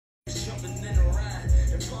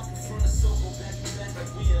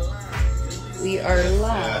We are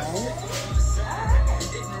live.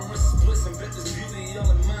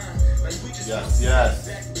 Yes, yes.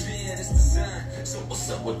 So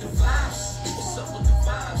what's up with the vibes? What's up with the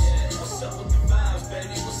vibes? What's up with the vibes,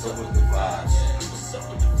 baby? What's up with the vibes? What's up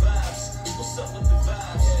with the vibes? What's up with the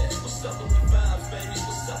vibes? What's up with the vibes, baby?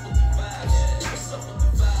 What's up with the vibes? What's up with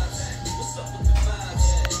the vibes? What's up with the vibes?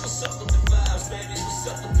 What's up with the vibes, baby? What's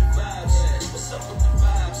up with the vibes? What's up with the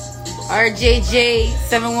vibes?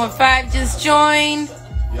 RJJ715 just joined.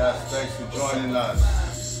 Yes, thanks for joining us.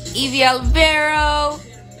 Evie Alvaro.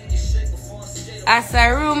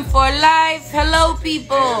 Asarum for life. Hello,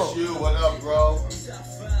 people. Yes, you. What up, bro?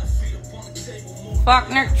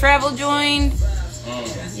 Faulkner Travel joined.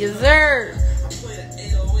 Yes, sir.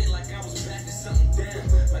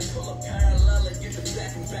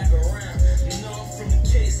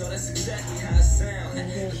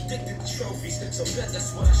 So bet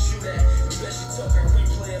that's what I shoot at. Bet she talk, I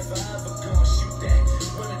replay if I ever gon' shoot that.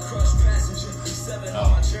 Run across passenger, 7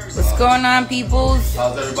 on my jersey. What's going on, peoples?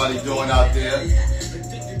 How's everybody doing out there?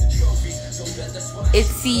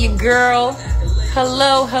 It's your girl.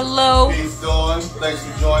 Hello, hello. Peace, Dawn. Thanks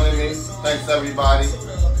for joining me. Thanks, everybody.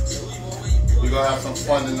 We're gonna have some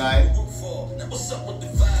fun tonight.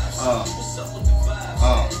 Come on.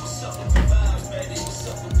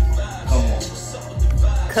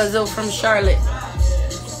 Cuzzo from Charlotte.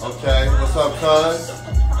 Okay, what's up, cuz?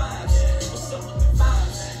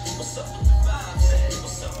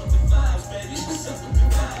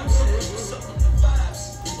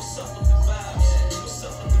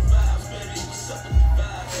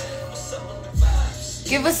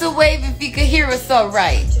 Give us a wave if you could hear us all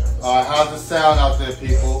right. Alright, how's the sound out there,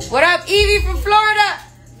 people? What up, Evie from Florida?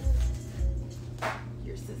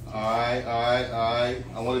 Alright.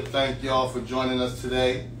 I want to thank y'all for joining us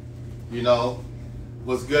today. You know,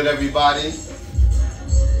 what's good, everybody?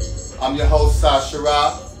 I'm your host, Sasha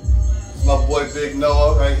Rock. It's my boy, Big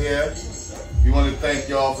Noah, right here. We want to thank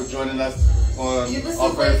y'all for joining us on our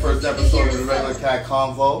very first episode of the Regular Cat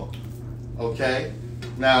Convo. Okay?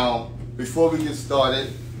 Now, before we get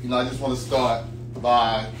started, you know, I just want to start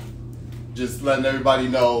by just letting everybody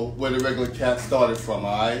know where the Regular Cat started from,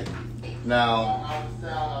 alright? Now,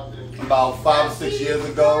 about 5 or 6 years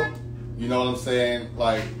ago, you know what I'm saying?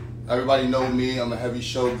 Like, everybody know me, I'm a heavy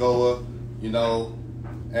show goer, you know.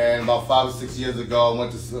 And about 5 or 6 years ago, I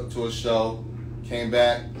went to a show, came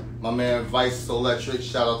back. My man Vice Electric,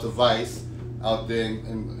 shout out to Vice, out there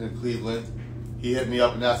in Cleveland. He hit me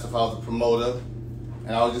up and asked if I was a promoter.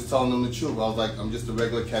 And I was just telling him the truth. I was like, I'm just a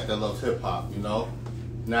regular cat that loves hip hop, you know?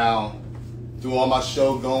 Now, through all my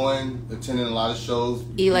show going, attending a lot of shows,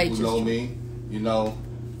 people know me, you know.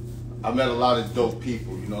 I met a lot of dope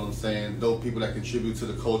people, you know what I'm saying? Dope people that contribute to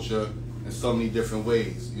the culture in so many different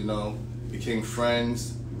ways, you know. Became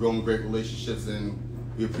friends, grown great relationships, and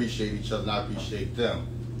we appreciate each other and I appreciate them.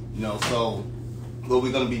 You know, so what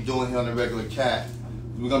we're going to be doing here on the Regular Cat,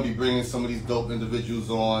 we're going to be bringing some of these dope individuals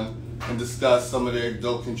on and discuss some of their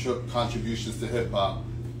dope contributions to hip-hop.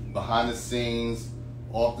 Behind the scenes,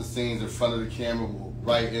 off the scenes, in front of the camera,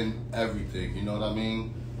 writing, everything, you know what I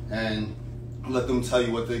mean? And let them tell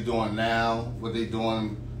you what they're doing now, what they're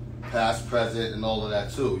doing past, present, and all of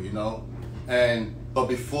that too, you know? But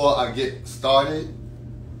before I get started,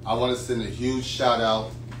 I want to send a huge shout out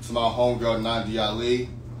to my homegirl, Nandi Ali.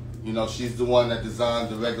 You know, she's the one that designed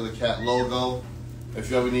the Regular Cat logo. If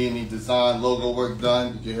you ever need any design logo work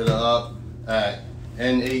done, you can hit her up at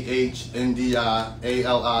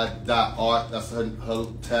NAHNDIALI.art. That's her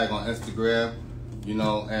tag on Instagram, you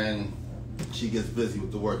know, and she gets busy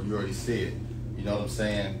with the work. You already see it. You know what I'm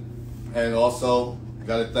saying? And also,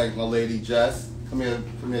 gotta thank my lady Jess. Come here,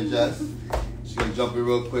 Jess. She's gonna jump in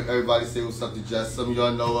real quick. Everybody say what's up to Jess. Some of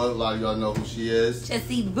y'all know her, a lot of y'all know who she is.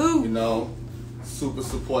 Jessie Boo. You know, super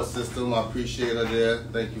support system. I appreciate her there.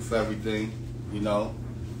 Thank you for everything, you know.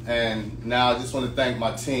 And now I just want to thank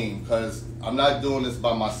my team because I'm not doing this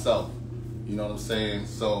by myself. You know what I'm saying?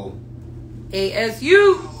 So,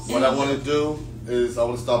 ASU. what I want to do is I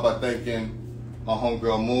want to start by thanking my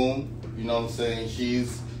homegirl Moon. You know what I'm saying?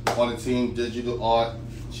 She's on the team Digital Art.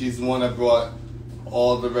 She's the one that brought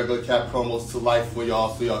all the Regular Cat promos to life for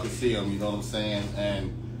y'all so y'all can see them. You know what I'm saying?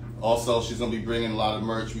 And also, she's going to be bringing a lot of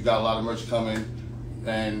merch. We got a lot of merch coming,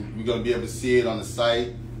 and you're going to be able to see it on the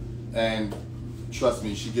site. And trust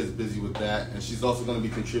me, she gets busy with that. And she's also going to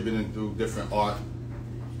be contributing through different art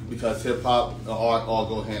because hip-hop and art all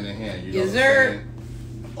go hand in hand. You know what I'm saying?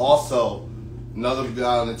 Also, another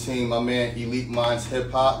guy on the team, my man Elite Minds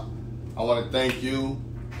Hip Hop. I want to thank you.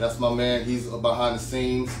 That's my man. He's behind the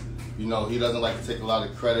scenes. You know, he doesn't like to take a lot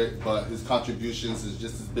of credit, but his contributions is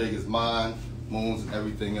just as big as mine, Moon's, and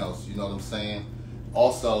everything else. You know what I'm saying?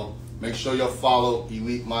 Also, make sure you follow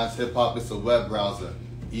Elite Minds Hip Hop. It's a web browser.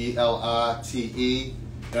 ELITEMINDS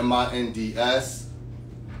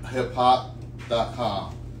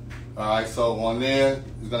hiphop.com. Alright, so on there,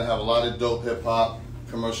 he's going to have a lot of dope hip hop,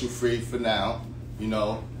 commercial free for now, you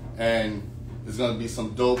know, and there's going to be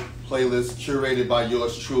some dope playlists curated by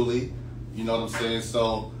yours truly, you know what I'm saying?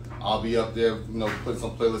 So I'll be up there, you know, putting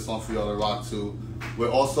some playlists on for y'all to rock to.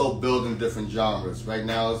 We're also building different genres. Right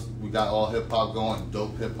now, we got all hip hop going,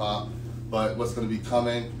 dope hip hop, but what's going to be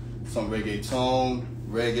coming? Some reggaeton,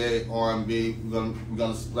 reggae, R&B. We're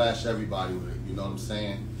gonna splash everybody with it. You know what I'm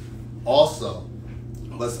saying? Also,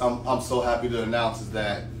 I'm so happy to announce is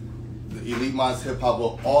that the Elite Minds Hip Hop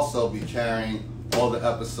will also be carrying all the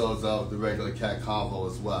episodes of the Regular Cat Convo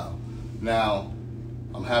as well. Now,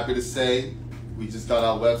 I'm happy to say we just got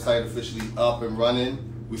our website officially up and running.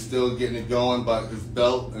 We're still getting it going, but it's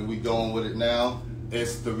built and we're going with it now.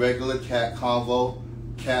 It's the Regular Cat Convo,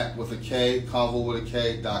 cat with a K, convo with a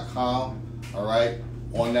K.com. All right.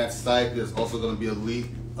 On that site, there's also going to be a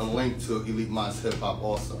link to Elite Minds Hip Hop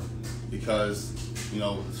also, because you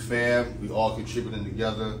know it's fair. We all contributing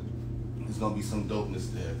together. There's going to be some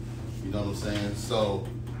dopeness there. You know what I'm saying? So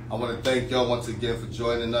I want to thank y'all once again for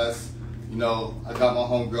joining us. You know, I got my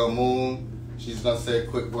homegirl Moon. She's going to say a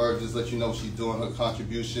quick word, just let you know she's doing her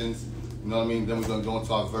contributions. You know what I mean? Then we're going to go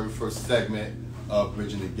into our very first segment of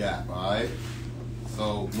Bridging the Gap. All right.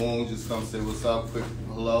 So Moon, just come say what's up. Quick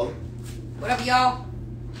hello. What up, y'all?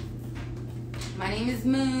 My name is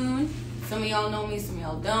Moon. Some of y'all know me, some of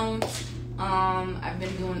y'all don't. I've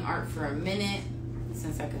been doing art for a minute,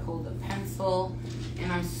 since I could hold a pencil.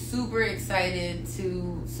 And I'm super excited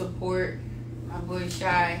to support my boy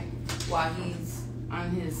Shy while he's on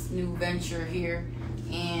his new venture here.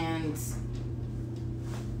 And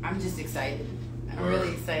I'm just excited. I'm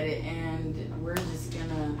really excited. And we're just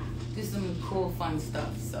gonna do some cool, fun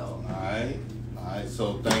stuff. So. Alright.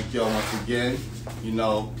 So thank y'all once again. You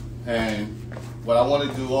know, and what I want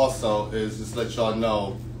to do also is just let y'all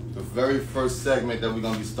know the very first segment that we're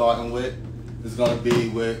going to be starting with is going to be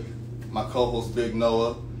with my co-host Big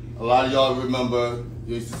Noah. A lot of y'all remember,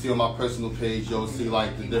 you used to see on my personal page, you'll see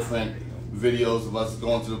like the different videos of us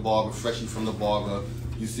going to the barber, freshly from the barber.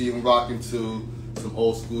 You see him rocking to some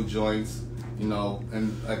old school joints, you know,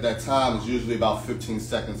 and at that time it's usually about 15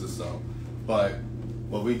 seconds or so. But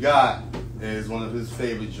what we got is one of his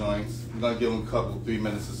favorite joints. We're gonna give him a couple, 3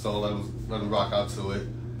 minutes or so, let him rock out to it.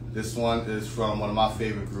 This one is from one of my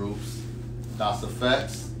favorite groups, Das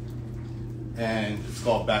EFX, and it's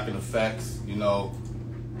called Back in Effects. You know,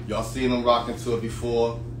 y'all seen him rocking to it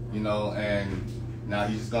before, you know, and now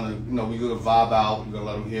he's just gonna, you know, we're gonna vibe out, we're gonna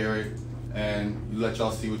let him hear it, and let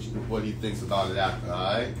y'all see what he thinks about it after,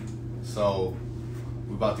 all right? So,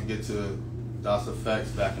 we're about to get to Das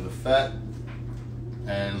EFX, Back in Effect,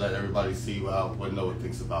 and let everybody see what Noah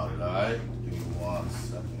thinks about it, all right? Give me 1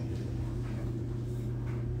 second here.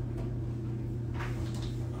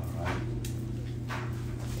 All right.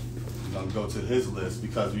 We're gonna go to his list,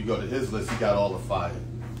 because when you go to his list, he got all the fire,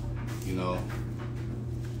 you know?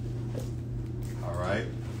 All right,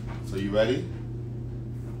 so you ready?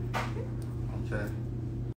 Okay.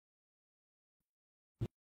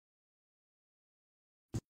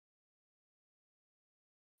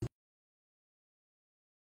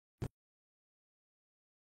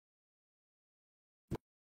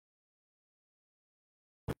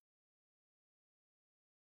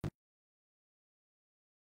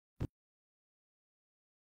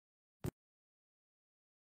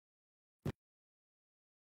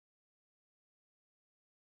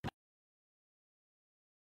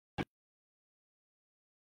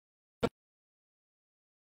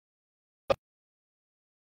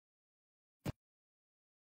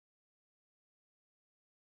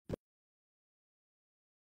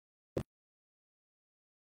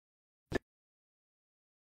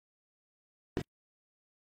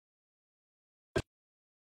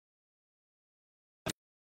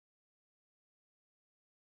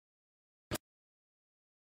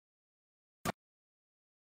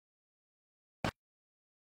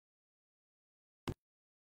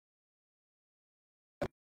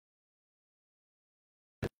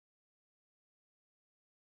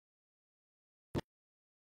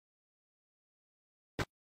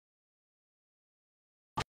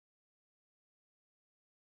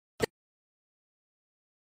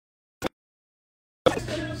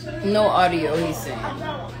 No audio, he's saying.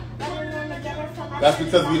 That's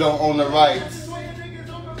because we don't own the rights. My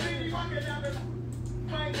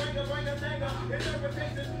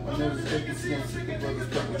name is APC and Secret Brothers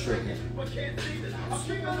Purple tricking.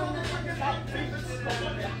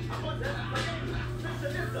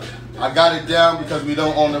 I got it down because we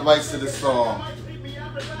don't own the rights to this song.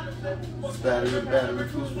 Battery,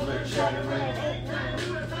 crucible, shattering.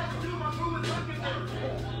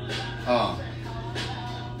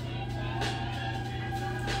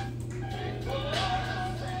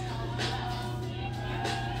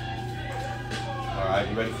 Alright,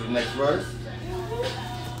 you ready for the next verse?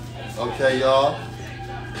 Okay, y'all.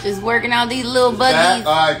 Just working out these little buddies.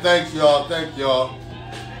 Alright, thanks, y'all. Thank y'all.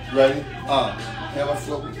 Ready? Have I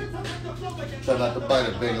flow? Try not to bite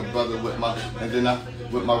a bang a brother with my, and then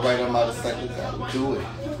with my right arm out of sight. Look how I do it.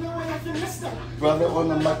 Brother on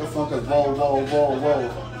the microphone, cause whoa, whoa, whoa, whoa.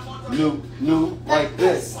 New, like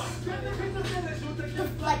this.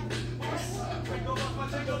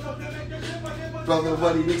 Brother,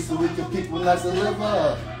 what he needs so we can people not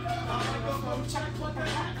deliver.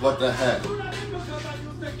 What the heck?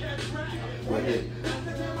 What it?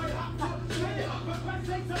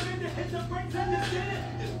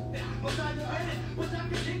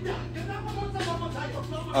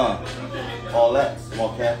 All that,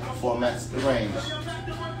 small cap, formats, the range.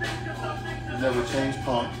 Never change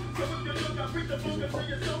pump.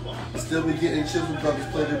 Still be getting chisel brothers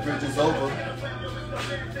play the bridges over.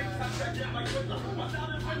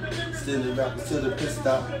 Still the rappers till the pit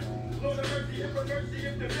stop.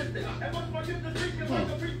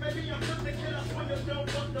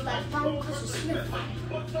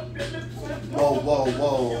 Whoa, whoa,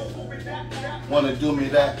 whoa. Wanna do me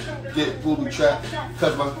that? Get booby trap,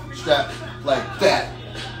 cause my strap like that.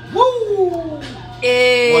 Woo!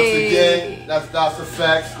 Hey. Once again, that's Das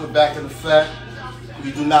Effects. We're back in effect.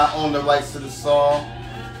 We do not own the rights to the song.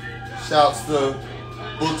 Shouts to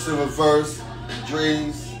Books in Reverse,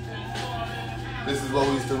 Dreams. This is what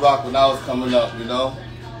we used to rock when I was coming up, you know?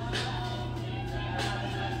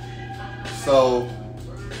 So,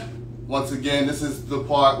 once again, this is the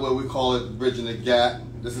part where we call it Bridging the Gap.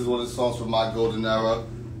 This is one of the songs from my golden era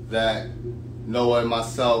that Noah and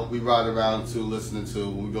myself, we ride around to, listening to.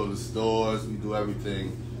 When we go to the stores, we do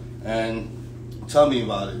everything. And tell me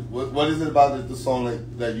about it. What is it about the song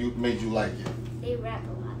that you made you like it? They rap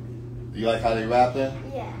a lot. You like how they rap it?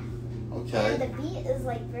 Yeah. Okay. And the beat is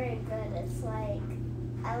like very good. It's like,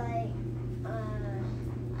 I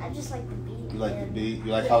just like the beat. You like the beat?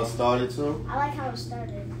 You like how it started too? I like how it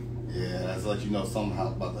started. Yeah, that's like you know something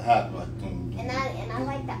about to happen. Like, boom, And I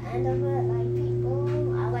like the end of it, like people.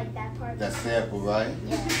 I like that part. that sample, right?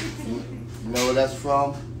 Yeah. You know where that's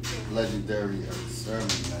from? Legendary Eric Sermon,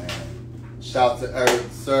 man. Shout to Eric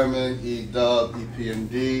Sermon, E-Dub,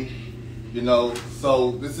 EPMD. You know,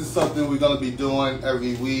 so this is something we're gonna be doing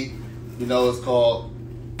every week. You know, I'm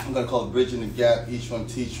gonna call it Bridging the Gap. Each one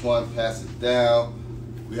teach one, pass it down.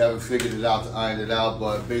 We haven't figured it out to iron it out,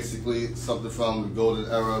 but basically it's something from the golden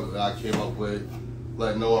era that I came up with.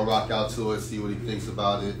 Let Noah rock out to it, see what he thinks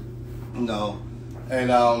about it. You know,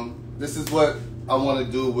 and this is what I want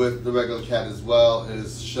to do with the Regular Cat as well,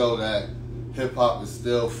 is show that hip hop is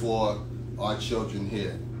still for our children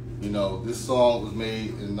here. You know, this song was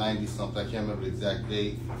made in 90 something, I can't remember the exact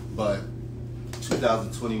date, but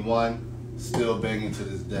 2021, still banging to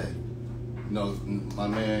this day. You know, my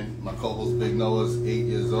man, my co-host Big Noah's 8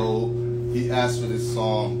 years old. He asked for this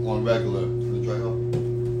song on regular.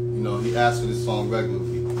 You know, he asked for this song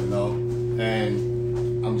regularly, you know,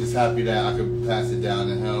 and I'm just happy that I could pass it down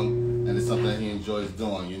to him, and it's something that he enjoys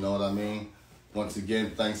doing, you know what I mean? Once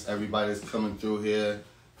again, thanks to everybody that's coming through here.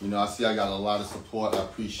 You know, I see I got a lot of support. I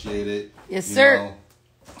appreciate it. Yes, sir. Know?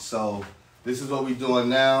 So this is what we're doing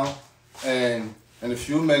now, and in a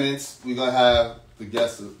few minutes, we're going to have the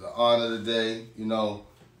guest of the honor of the day, you know,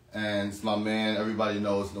 and it's my man. Everybody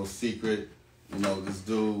knows, no secret. You know, this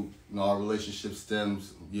dude, you know, our relationship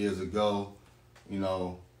stems years ago, you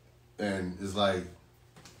know, and it's like,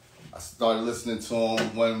 I started listening to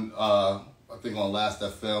him when, I think on Last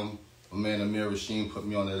FM, my man Amir Rasheen put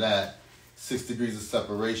me onto that. 6 Degrees of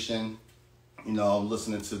Separation. You know, I'm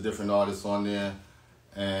listening to different artists on there,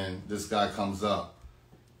 and this guy comes up.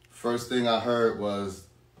 First thing I heard was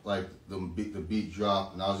like the beat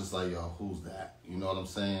drop, and I was just like, yo, who's that? You know what I'm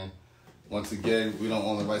saying? Once again, we don't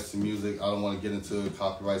own the rights to music. I don't want to get into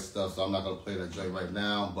copyright stuff, so I'm not going to play that joint right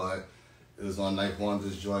now, but it was on Knife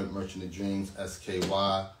Wonder's joint, Merchant of Dreams,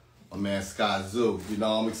 SKY, my man Sky Zoo. You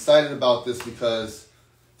know, I'm excited about this because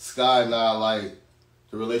Sky and I, like,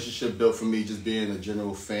 the relationship built from me just being a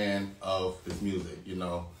general fan of his music, you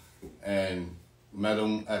know, and met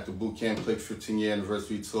him at the Boot Camp Click 15-year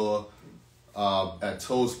anniversary tour at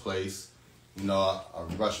Toe's place. You know, I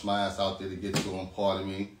rushed my ass out there to get to him, pardon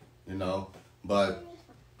me, you know, but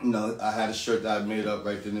I had a shirt that I made up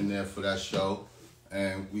right then and there for that show,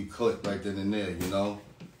 and we clicked right then and there,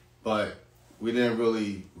 But we didn't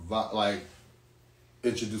really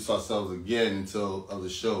introduce ourselves again until other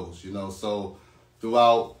shows, So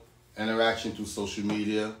throughout interaction through social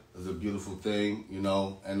media is a beautiful thing,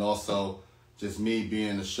 and also just me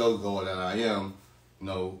being the showgoer that I am,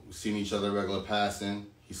 seeing each other regular passing.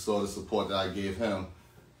 He saw the support that I gave him,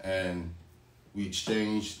 and we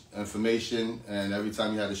exchanged information. And every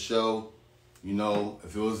time he had a show,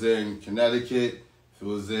 if it was in Connecticut, if it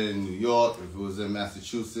was in New York, if it was in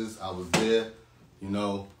Massachusetts, I was there.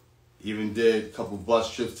 Even did a couple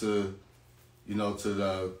bus trips to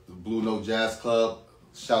the Blue Note Jazz Club.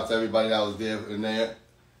 Shout to everybody that was there and there.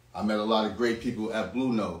 I met a lot of great people at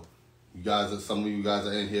Blue Note. Some of you guys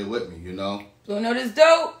are in here with me, Blue Note is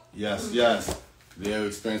dope. Yes. They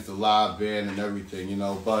experienced the live band and everything,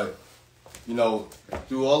 But,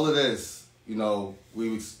 through all of this,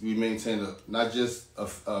 we maintained not just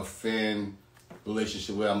a fan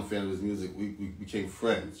relationship where I'm a fan of his music. We became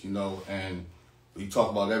friends, and we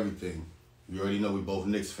talk about everything. You already know we both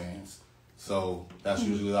Knicks fans. So that's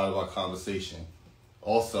usually a lot of our conversation.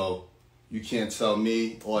 Also, you can't tell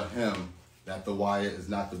me or him that The Wire is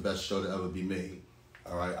not the best show to ever be made.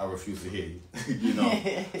 All right? I refuse to hear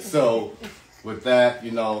you. So with that,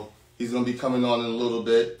 he's going to be coming on in a little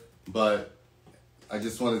bit. But I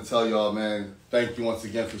just want to tell y'all, man, thank you once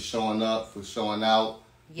again for showing up, for showing out.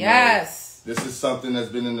 Yes. This is something that's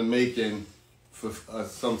been in the making for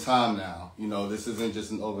some time now. This isn't just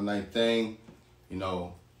an overnight thing.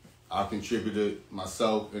 I contributed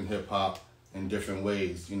myself in hip hop in different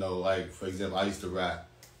ways. Like, for example, I used to rap.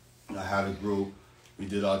 I had a group. We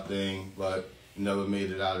did our thing, but never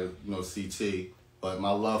made it out of, CT. But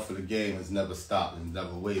my love for the game has never stopped and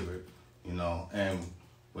never wavered, And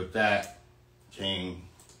with that came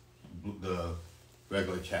the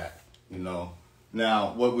regular cat,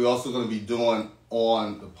 Now, what we're also going to be doing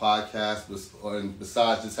on the podcast,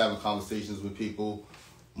 besides just having conversations with people,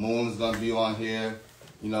 Moon's going to be on here.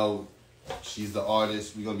 She's the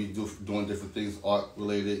artist. We're going to be doing different things, art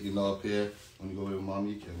related, up here. When you go with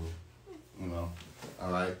mommy, you can go,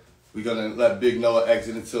 All right. We're going to let Big Noah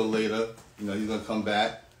exit until later. He's going to come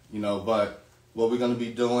back, But what we're going to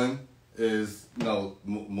be doing is,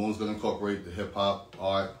 Moon's going to incorporate the hip hop,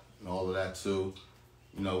 art, and all of that too.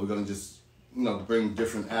 We're going to just, bring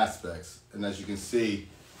different aspects. And as you can see,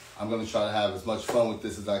 I'm going to try to have as much fun with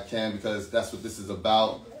this as I can, because that's what this is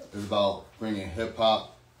about. It's about bringing hip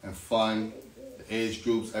hop and fun, the age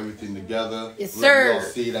groups, everything together. Yes, Let sir. you all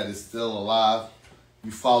see that it's still alive. You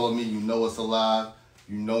follow me, you know it's alive.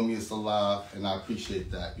 You know me, it's alive, and I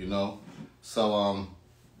appreciate that, So,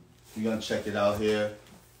 we're going to check it out here.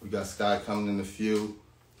 We got Sky coming in a few.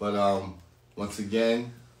 But once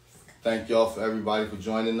again, thank y'all for everybody for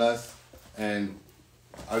joining us. And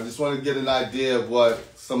I just want to get an idea of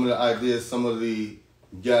what some of the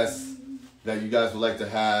guests that you guys would like to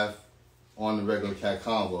have on the regular Cat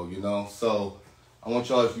Convo, So I want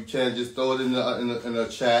y'all, if you can, just throw it in the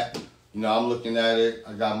chat. I'm looking at it.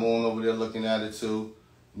 I got Moon over there looking at it too.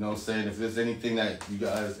 What I'm saying? If there's anything that you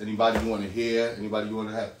guys, anybody you want to hear, anybody you want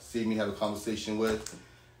to see me have a conversation with,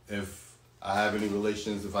 if I have any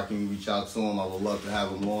relations, if I can reach out to them, I would love to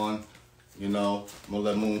have them on. I'm going to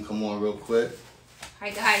let Moon come on real quick. Hi,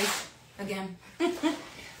 guys. Again.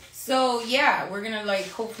 So, yeah, we're going to,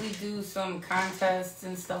 hopefully do some contests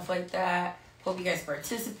and stuff like that. Hope you guys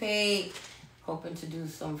participate. Hoping to do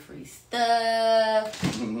some free stuff.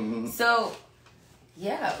 So,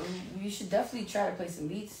 yeah, you should definitely try to play some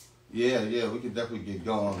beats. Yeah, we could definitely get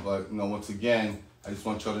going. But, once again, I just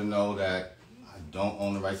want y'all to know that I don't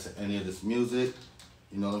own the rights to any of this music.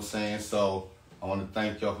 You know what I'm saying? So, I want to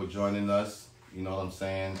thank y'all for joining us. You know what I'm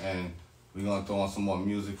saying? And we're going to throw on some more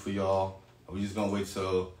music for y'all. We're just going to wait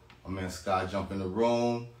till my man Sky jump in the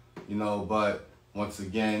room. But once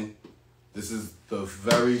again, this is the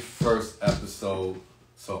very first episode.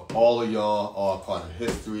 So all of y'all are part of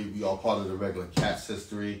history. We are part of the regular Cats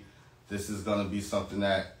history. This is going to be something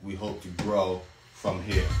that we hope to grow from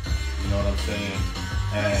here. You know what I'm saying?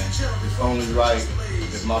 And it's only right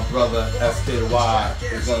if my brother SKY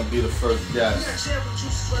is going to be the first guest.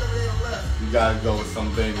 We got to go with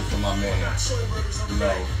some bangers for my man.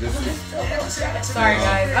 This is... Sorry,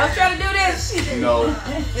 guys. I was trying to do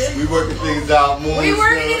this. We working things out more. We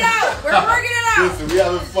working it out. We're working it out. Listen, we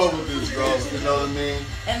having fun with this, bro. You know what I mean?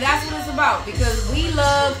 And that's what it's about, because we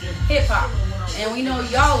love hip-hop. And we know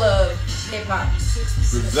y'all love hip-hop.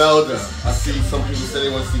 Griselda. I see some people say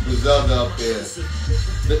they want to see Griselda up here.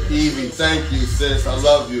 Evie, thank you, sis. I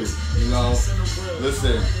love you.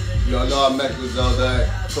 Listen, y'all know I met Griselda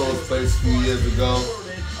at Toad's Place a few years ago.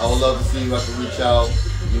 I would love to see you. I can reach out.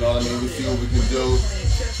 You know what I mean? We see what we can do.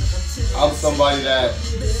 I'm somebody that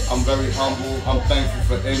I'm very humble. I'm thankful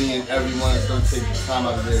for any and everyone that's going to take the time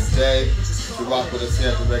out of their day to rock with us here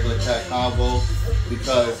at the Regular Cat Convo,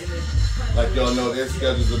 because, like y'all know, their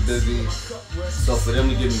schedules are busy. So for them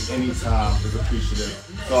to give me any time is appreciative,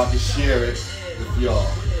 so I can share it with y'all.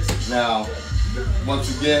 Now, once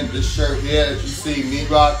again, this shirt here that you see me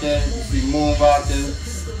rocking, you see Moon rocking,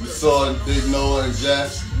 you saw Big Noah and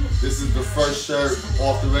Jess. This is the first shirt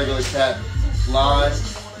off the Regular Cat line.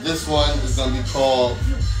 This one is gonna be called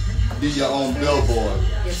Be Your Own Billboard.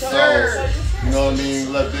 Yes, so, sir. you know what I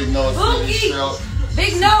mean? Let Big Noah see this shirt.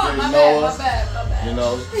 Big Noah, my bad. You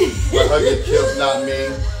know, let her get killed, not me.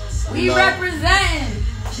 We represent.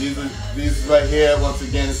 These right here, once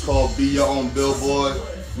again, it's called Be Your Own Billboard.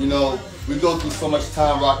 You know, we go through so much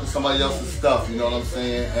time rocking somebody else's stuff, you know what I'm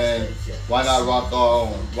saying? And why not rock our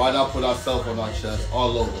own? Why not put ourselves on our chest, our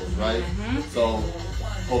logos, right? So,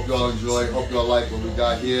 hope y'all enjoy, hope y'all like what we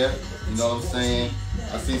got here, you know what I'm saying?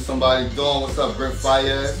 I see somebody doing, what's up, Brent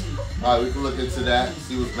Fayez? Alright, we can look into that,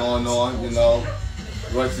 see what's going on, you know.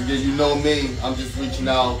 Once again, you know me, I'm just reaching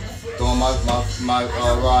out, throwing my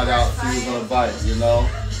rod out, see who's gonna bite, you know?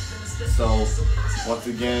 So, once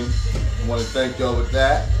again, I want to thank y'all with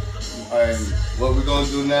that. And what we're gonna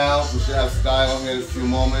do now, we should have Sky on here in a few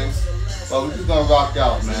moments, but we're just gonna rock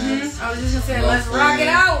out, man. I was just gonna say, let's rock it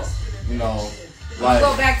out. You know, like,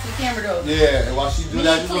 go back to the camera though. Yeah, and while she do that,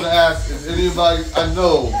 I just want to ask, is anybody, I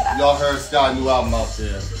know y'all heard Sky's new album out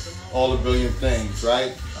there, All the Billion Things,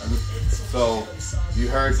 right? So, you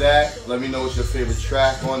heard that? Let me know what's your favorite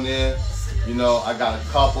track on there. You know, I got a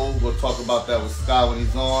couple. We'll talk about that with Sky when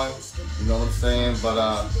he's on. You know what I'm saying? But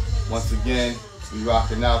once again, we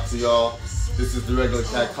rocking out to y'all. This is the Regular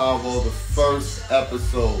Cat Convo, the first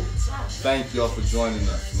episode. Thank y'all for joining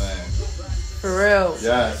us, man. For real.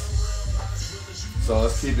 Yes. So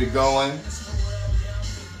let's keep it going.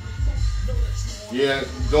 Yeah,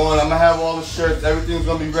 I'm gonna have all the shirts. Everything's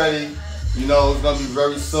gonna be ready. You know, it's gonna be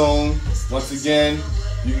very soon. Once again,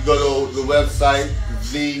 you can go to the website,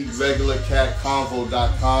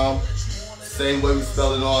 theregularcatconvo.com. Same way we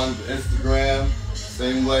spell it on Instagram,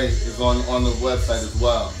 same way it's on the website as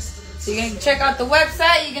well. So you're gonna check out the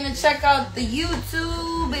website, you're gonna check out the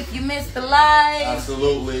YouTube if you missed the live.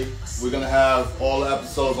 Absolutely. We're gonna have all the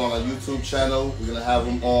episodes on our YouTube channel. We're gonna have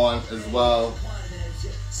them on as well.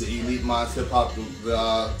 The Elite Minds Hip Hop,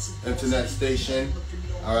 the internet station.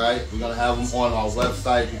 Alright, we're gonna have them on our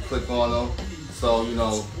website. You click on them. So, you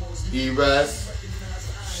know, E-Rest,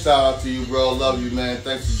 shout out to you, bro. Love you, man.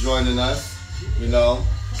 Thanks for joining us. You know,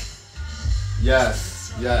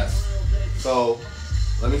 yes. So,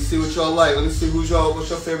 let me see what y'all like. Let me see what's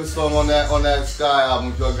your favorite song on that Sky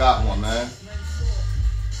album if y'all got one, man.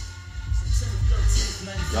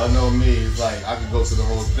 Y'all know me. It's like I could go through the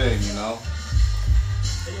whole thing, you know.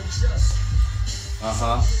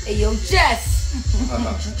 Hey, yo, Jess.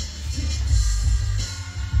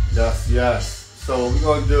 Yes. So what we're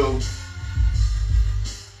gonna do,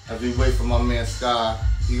 as we wait for my man Sky,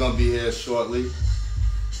 he's gonna be here shortly.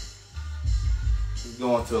 He's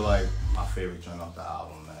going to like my favorite joint off the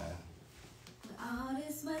album, man.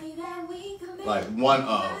 Like one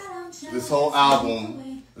of. This whole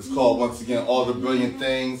album is called, once again, All the Brilliant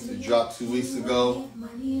Things. It dropped 2 weeks ago.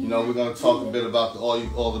 You know, we're gonna talk a bit about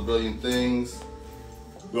all the brilliant things.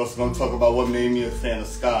 We're also gonna talk about what made me a fan of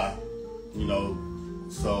Sky. You know,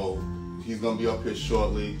 so he's gonna be up here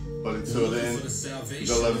shortly. But until then, we're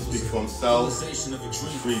gonna let him speak for himself.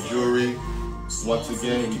 Free Jewelry. Once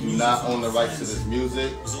again, we do not own the rights to this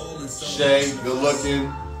music. Shay, good looking.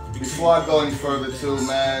 Before I go any further too,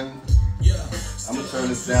 man, I'm gonna turn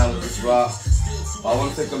this down with this rock. I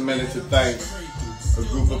wanna take a minute to thank a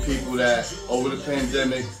group of people that over the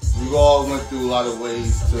pandemic, we all went through a lot of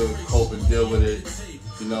ways to cope and deal with it.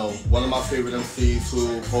 You know, one of my favorite MCs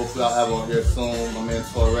who hopefully I'll have on here soon, my man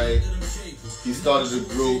Torre. He started a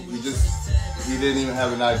group, he didn't even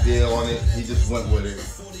have an idea on it, he just went with it.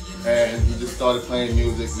 And he just started playing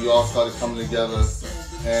music, we all started coming together,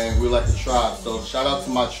 and we're like a tribe. So shout out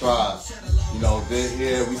to my tribe. You know, they're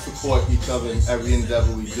here, we support each other in every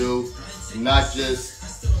endeavor we do. Not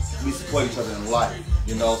just, we support each other in life,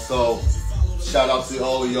 you know. So shout out to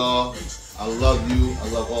all of y'all. I love you, I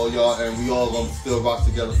love all y'all, and we all gonna still rock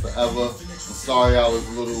together forever. I'm sorry I was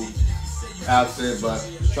a little absent, but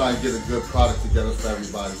just trying to get a good product together for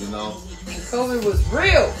everybody, you know. And COVID was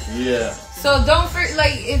real. Yeah. So don't forget,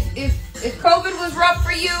 like, if COVID was rough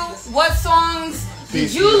for you, what songs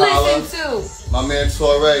did you listen to? My man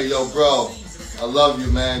Torre, yo, bro, I love you,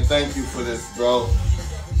 man. Thank you for this, bro.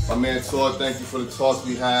 My man Tor, thank you for the talks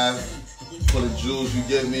we have. for the jewels you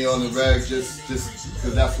give me on the reg, just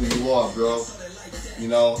because that's who you are, bro. You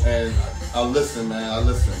know, and I listen, man. I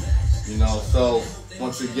listen. You know, so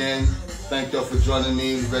once again, thank y'all for joining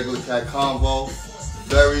me in the Regular Cat Convo.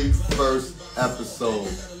 Very first episode.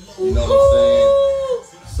 You know what I'm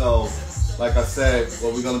saying? So, like I said,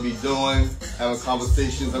 what we're gonna be doing, having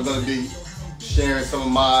conversations. I'm gonna be sharing some of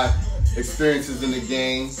my experiences in the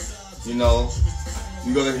game. You know,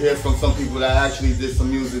 you're gonna hear from some people that I actually did some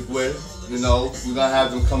music with. You know, we're gonna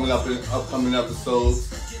have them coming up in upcoming episodes.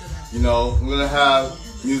 You know, we're gonna have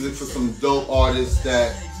music for some dope artists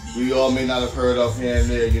that we all may not have heard of here and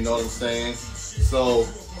there. You know what I'm saying? So,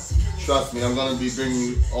 trust me, I'm gonna be bringing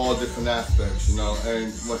you all different aspects. You know,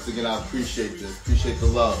 and once again, I appreciate this. Appreciate the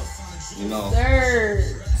love. You know.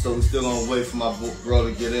 Sir. So we're still gonna wait for my bro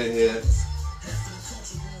to get in here.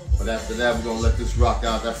 But after that, we're gonna let this rock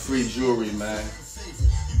out. That free jewelry, man.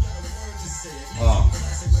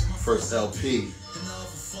 First LP.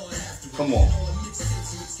 Come on.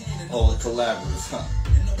 All the collaborators, huh?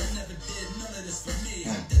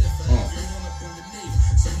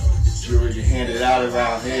 Jewelry get handed out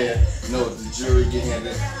around here. No, the jewelry get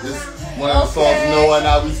handed. This one of the songs Noah and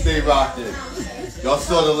I, we stay rocking. Y'all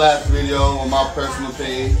saw the last video on my personal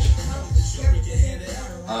page.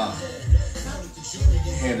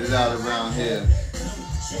 Handed out around here.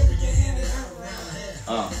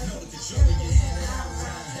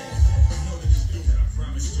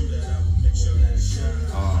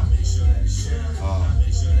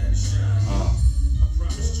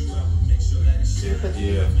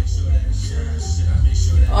 Yeah.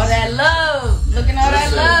 All that love. Looking at all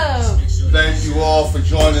that love. Thank you all for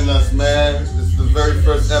joining us, man. This is the very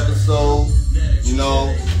first episode. You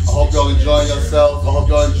know, I hope y'all enjoying yourself. I hope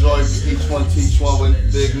y'all enjoyed Each One Teach One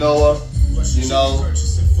with Big Noah. You know,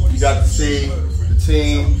 you got to see the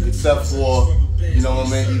team, except for, you know, my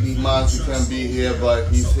man E.B. Mons, who couldn't be here, but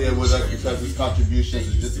he's here with us because his contributions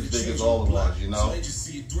is just as big as all of ours, you know.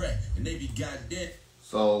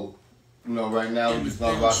 So, you know, right now we're just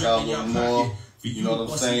gonna rock out a little more. You know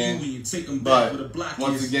what I'm saying? But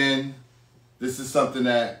once again, this is something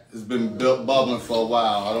that has been bubbling for a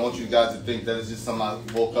while. I don't want you guys to think that it's just something I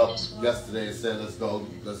woke up yesterday and said, let's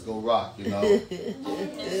go rock, you know?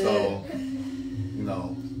 So, you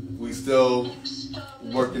know, we still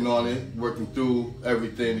working on it, working through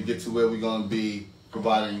everything to get to where we're gonna be,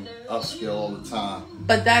 providing upskill all the time.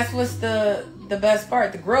 But that's what's the best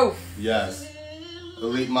part, the growth. Yes.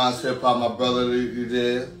 Elite Minds Hip Hop, my brother you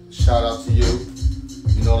did. Shout out to you.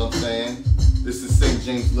 You know what I'm saying? This is St.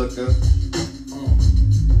 James Liquor.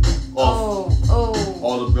 All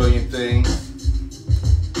the brilliant things.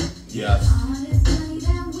 Yes.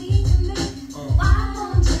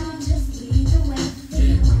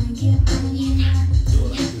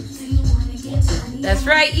 That's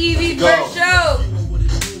right, Evie, first show.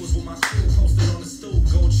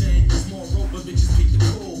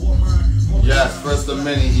 Yes, first of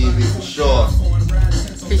many, Evie, for sure.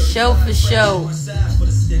 For show, for show.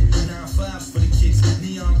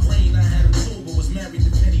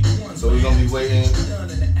 So we're gonna be waiting.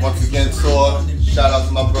 Once again, Tor. Shout out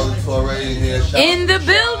to my brother Tor in here. In the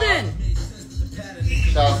building.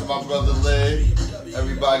 Shout out to my brother Liz.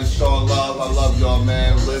 Everybody showing love. I love y'all,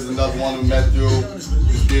 man. Liz, another one who met through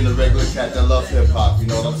just being a regular cat that loves hip hop. You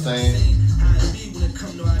know what I'm saying?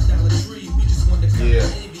 Yeah.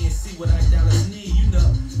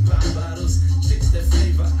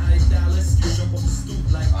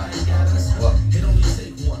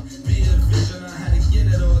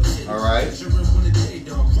 All right.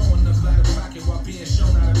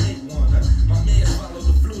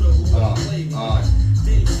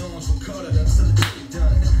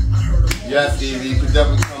 Yes, Evie, you could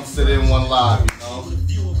definitely come sit in one live, you know?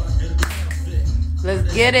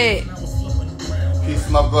 Let's get it. Peace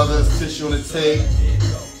to my brothers, Tissue on the Tape.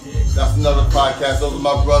 That's another podcast. Those are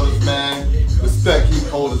my brothers, man. Respect, keep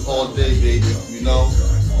holders all day, baby, you know?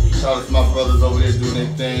 Shout out to my brothers over there doing their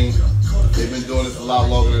thing. They've been doing this a lot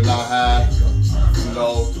longer than I have, you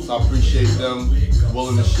know? So I appreciate them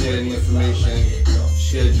willing to share any information,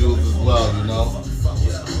 share jewels as well, you know?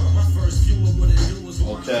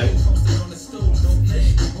 Okay.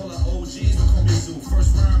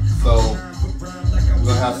 So, we're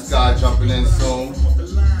gonna have Sky jumping in soon.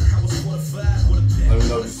 Let me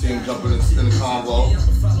know if you see him jumping in the convo.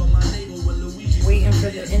 Waiting for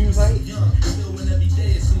the invite.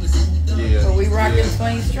 Yeah. But we rocking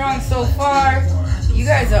 20 strong so far. You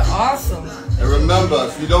guys are awesome. And remember,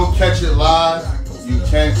 if you don't catch it live, you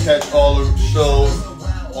can catch all the shows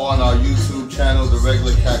on our YouTube channel, The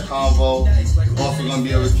Regular Cat Convo. Also going to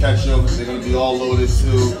be able to catch them. They're going to be all loaded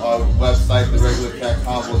to our website,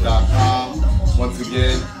 theregularcatconvo.com. Once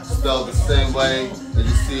again, spelled the same way that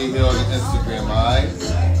you see here on the Instagram, alright?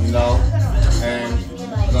 You know? And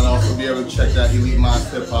you're going to also be able to check that Elite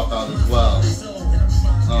Minds Hip Hop out as well.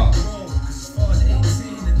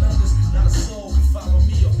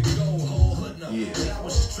 Yeah.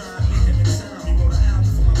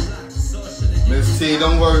 Miss T,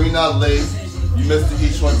 don't worry, we're not late. You missed the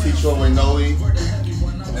Each One Teach One with Noe,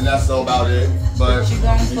 and that's all about it. But you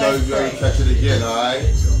know you're going to catch it again, alright?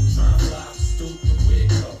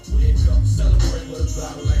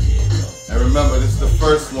 And remember, this is the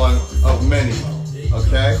first one of many,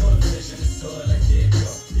 okay?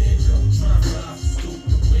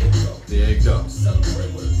 There you go.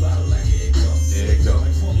 There you go.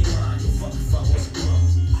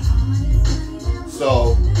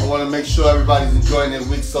 So, I want to make sure everybody's enjoying their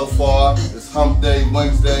week so far. It's Hump Day,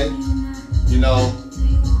 Wednesday. You know,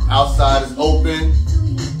 outside is open.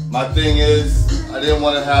 My thing is, I didn't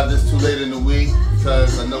want to have this too late in the week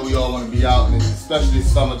because I know we all want to be out, and especially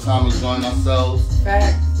summertime, enjoying ourselves.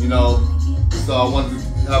 Fact. You know, so I wanted to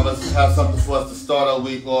have something for us to start our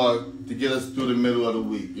week or to get us through the middle of the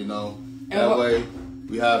week, you know. That way,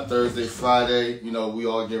 we have Thursday, Friday, you know, we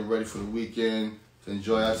all get ready for the weekend to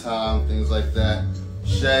enjoy our time, things like that.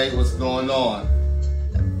 Shay, what's going on?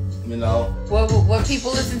 You know? What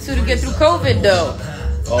people listen to get through COVID, though?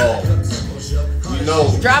 Oh, you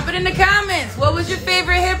know. Drop it in the comments. What was your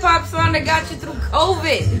favorite hip-hop song that got you through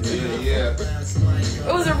COVID? Yeah.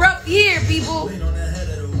 It was a rough year, people.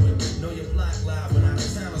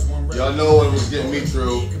 Y'all know what was getting me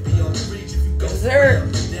through. Yes, sir.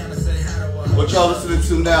 What y'all listening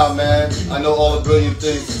to now, man? I know all the brilliant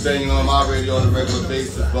things is banging on my radio on a regular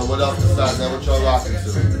basis, but what else besides that? What y'all rocking to?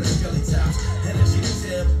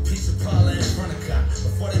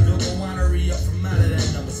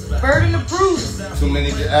 Burden of Proof. Too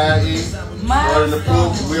many to add, E? Burden of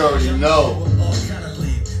Proof? We already know.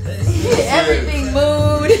 Everything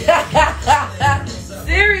mood.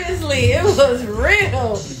 Seriously, it was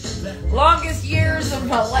real. Longest years of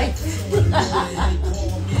my life.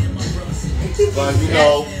 But you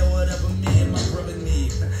know,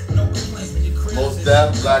 most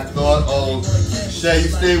deaf, Black Thought. Oh, Shay, you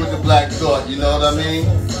stay with the Black Thought, you know what I mean?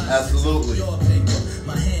 Absolutely.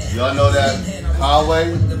 Y'all know that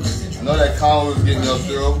Conway? I know that Conway was getting y'all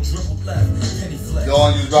through.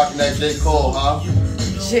 Dawn, you was rocking that J. Cole, huh?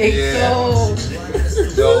 J. Cole.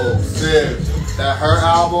 Yo, Sid, that her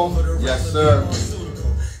album? Yes, sir.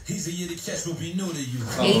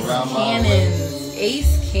 Ace Cannon.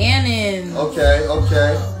 Ace Cannon. Okay.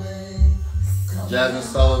 Jasmine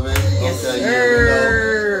Sullivan. Yes, Okay,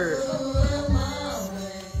 sir.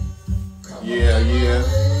 Yeah.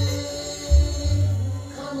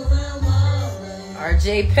 RJ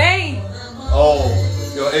Payne. Oh,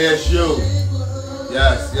 yo, ASU.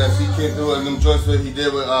 Yes, he came through and them joints that he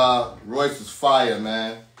did with Royce was fire,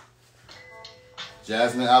 man.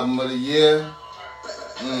 Jasmine album of the year.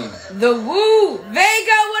 The Woo.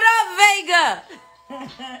 Vega, what up, Vega?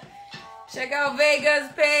 Check out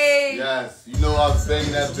Vega's page. Yes, you know I was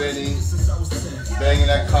banging that Benny, banging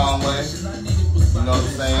that Conway. You know what I'm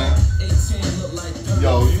saying?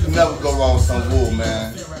 Yo, you can never go wrong with some Woo,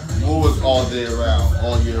 man. Woo is all day around,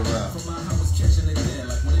 all year round.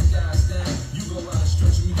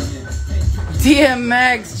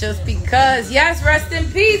 DMX, just because. Yes, rest in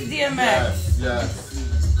peace, DMX. Yes.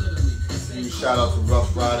 Huge shout out to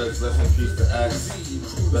Rough Riders. Rest in peace to X.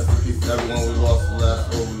 Rest in peace to everyone we lost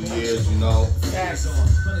over the years, you know. Yes.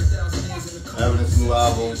 Evidence new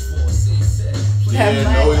album. Yeah,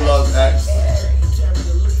 know he loves X.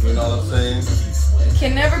 You know what I'm saying?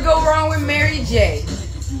 Can never go wrong with Mary J.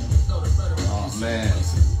 Oh man.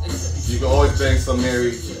 You can always bang some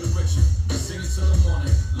Mary.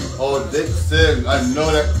 Oh, Dick Sid. I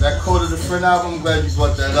know that Code of the Friend album. I'm glad you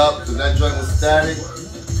brought that up because that joint was static.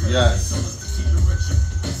 Yes.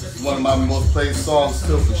 It's one of my most played songs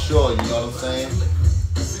still for sure, you know what I'm saying?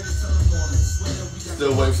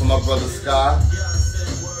 Still waiting for my brother Sky.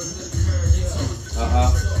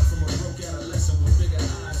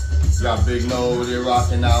 Got Big No over there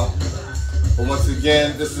rocking out. But once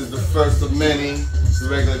again, this is the first of many, the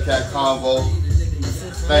Regular Cat Convo.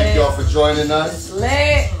 Thank y'all for joining us.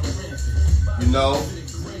 Lit. You know.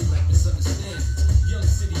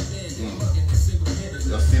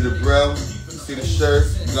 Y'all see the grill, see the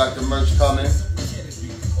shirts, you got the merch coming.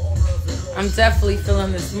 I'm definitely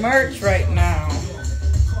feeling this merch right now.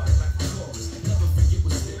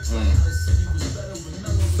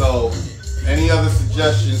 So, Any other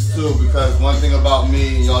suggestions too? Because one thing about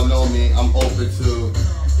me, and y'all know me, I'm open to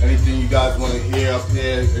anything you guys want to hear up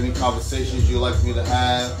here. Any conversations you'd like me to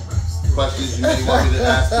have, questions you may want me to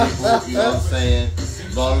ask people. You know what I'm saying?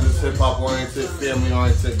 As long as it's hip hop oriented, family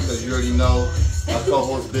oriented, because you already know my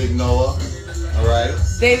co-host Big Noah. All right.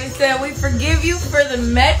 David said we forgive you for the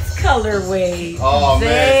Mets colorway. Oh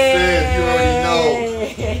man, Sid, you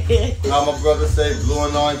already know. How my brother say, blue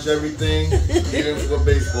and orange everything. Even for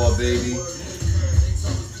baseball, baby.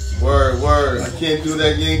 Word, word. I can't do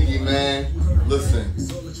that Yankee, man. Listen,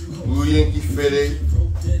 Blue Yankee fitted,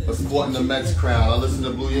 but sporting the Mets crown. I listen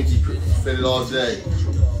to Blue Yankee fitted all day.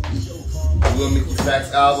 Blue Mickey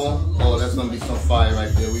Facts album. Oh, that's gonna be some fire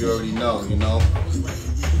right there. We already know, you know.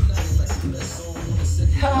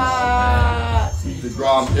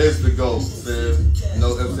 DeGrom is the GOAT, sis.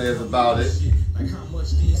 No ifs, ands about it.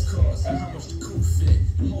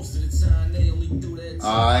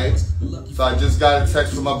 Alright. So I just got a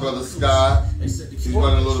text from my brother Scott. He's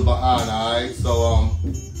running a little behind, alright? So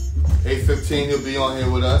 8:15 he'll be on here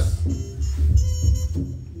with us.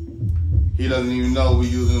 He doesn't even know we're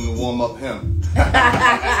using him to warm up him.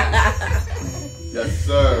 Yes,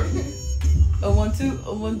 sir. A 1-2,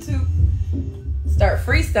 a 1-2. Start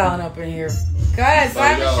freestyling up in here. Go ahead,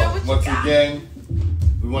 Simon, show what you once got. again,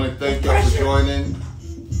 we want to thank y'all for joining.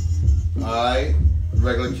 Alright,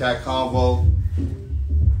 regular cat convo.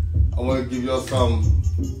 I want to give y'all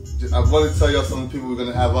I want to tell y'all some of the people we're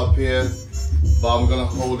going to have up here, but I'm going to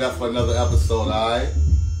hold that for another episode, alright?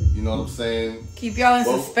 You know what I'm saying? Keep y'all in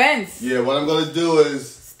suspense. Yeah, what I'm going to do is,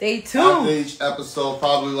 stay tuned. after each episode,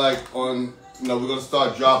 probably like on, you know, we're going to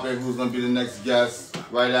start dropping who's going to be the next guest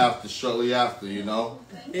right after, shortly after, you know?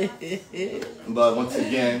 But once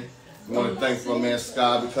again, I want to thank my man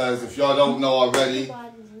Sky, because if y'all don't know already,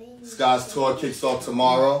 Sky's tour kicks off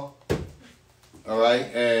tomorrow. Alright,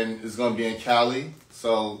 and it's going to be in Cali.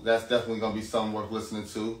 So that's definitely going to be something worth listening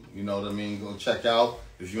to. You know what I mean? Go check out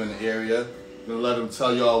if you're in the area. I'm going to let him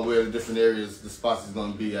tell y'all where the different areas, the spots is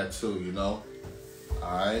going to be at too, you know?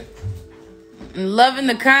 Alright? Loving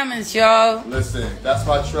the comments, y'all. Listen, that's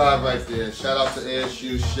my tribe right there. Shout out to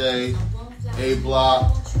ASU, Shay, A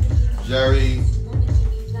Block, Jerry,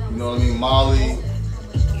 you know what I mean, Molly,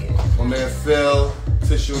 my man Phil,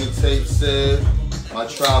 Tissue and the Tape, Sid. My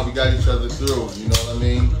tribe, we got each other through, you know what I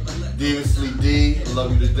mean? Deviously D, I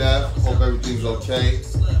love you to death. Hope everything's okay.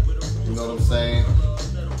 You know what I'm saying?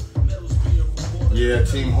 Yeah,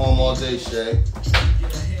 team home all day, Shay.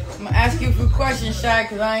 I'm gonna ask you a few questions, Shy,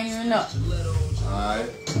 because I ain't even know. Alright.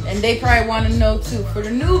 And they probably want to know too. For the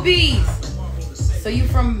newbies, so you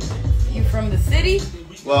from the city?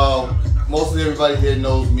 Well, mostly everybody here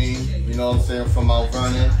knows me. You know what I'm saying? From Mount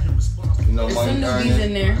Vernon. You know, There's money some newbies earning.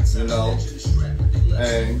 in there. You know,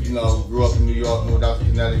 and you know, grew up in New York, moved out to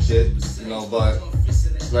Connecticut. You know, but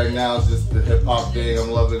right now it's just the hip hop thing.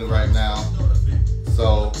 I'm loving it right now.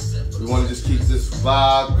 So we want to just keep this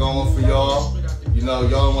vibe going for y'all. You know,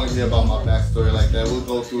 y'all don't want to hear about my backstory like that. We'll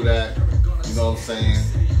go through that. You know what I'm saying?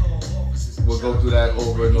 We'll go through that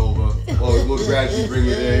over and over. Or we'll gradually bring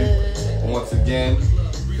it in. And once again,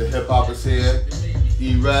 the hip hop is here.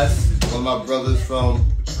 E-Rest, one of my brothers from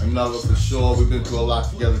another for sure. We've been through a lot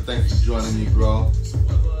together. Thanks for joining me, bro.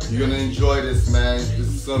 You're gonna enjoy this, man. This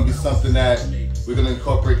is gonna be something that we're gonna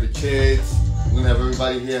incorporate the kids. We're gonna have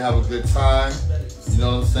everybody here have a good time. You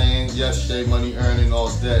know what I'm saying? Yes, Shay, money earning all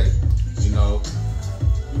day. You know.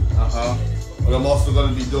 But I'm also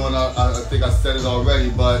gonna be doing, I think I said it already,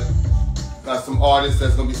 but got some artists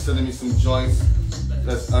that's gonna be sending me some joints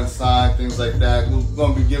that's unsigned, things like that. We're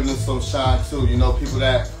gonna be giving them some shine too, you know, people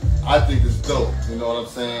that I think is dope, you know what I'm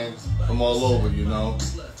saying? From all over, you know.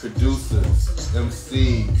 Producers,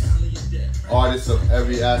 MCs, artists of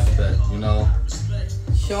every aspect, you know.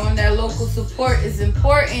 Showing that local support is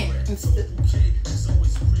important.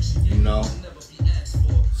 You know.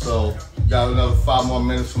 So, got another 5 more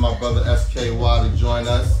minutes for my brother SKY to join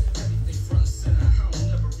us.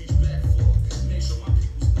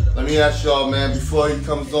 Let me ask y'all, man, before he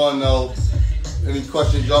comes on though, any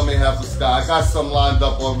questions y'all may have for Sky. I got some lined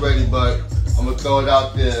up already, but I'm gonna throw it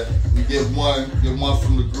out there. You get one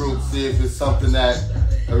from the group, see if it's something that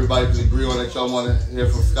everybody can agree on that y'all want to hear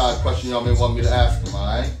from Sky. A question y'all may want me to ask him,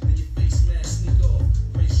 alright?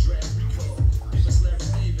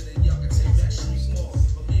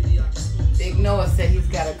 Big Noah said he's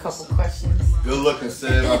got a couple questions. Good looking,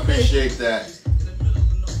 Sid. I appreciate that.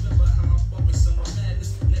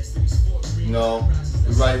 You know,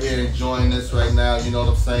 we're right here enjoying this right now, you know what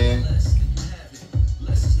I'm saying?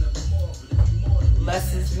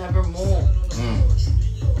 Less is never more.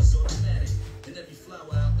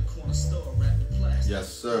 Yes,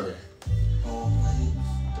 sir.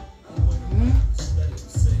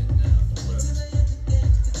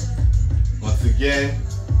 Once again,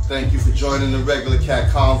 thank you for joining the Regular Cat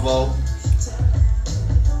Convo.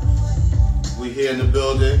 We here in the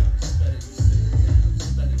building.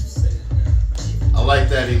 I like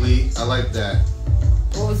that, Elite. I like that.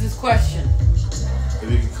 What was his question?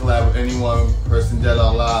 If you could collab with anyone, person dead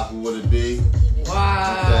or alive, who would it be?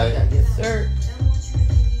 Wow. Okay. Yes, sir.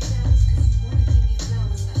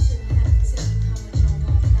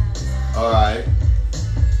 Alright.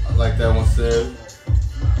 I like that one, Sid.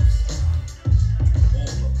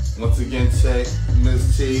 Once again,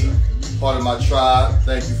 Ms. T, part of my tribe.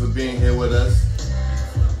 Thank you for being here with us.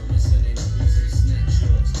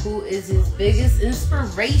 Who is his biggest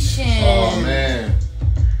inspiration? Oh, man.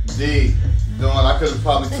 D. I could have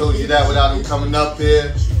probably told you that without him coming up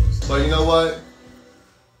here. But you know what?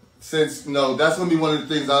 Since, that's going to be one of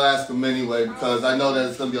the things I'll ask him anyway, because I know that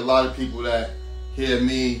there's going to be a lot of people that hear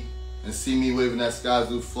me and see me waving that Sky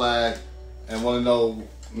Zoo flag and want to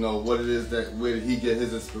know, what it is where did he get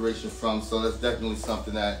his inspiration from. So that's definitely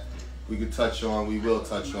something that we could touch on, we will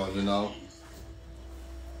touch on,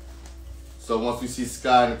 So once we see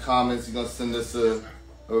Sky in the comments, he's going to send us a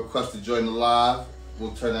request to join the live.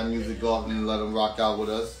 We'll turn that music off and let him rock out with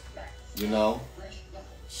us,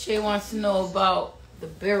 Shay wants to know about the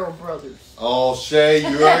Barrel Brothers. Oh, Shay,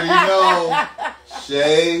 you already know.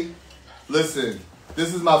 Shay, listen,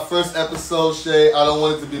 this is my first episode, Shay. I don't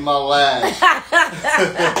want it to be my last.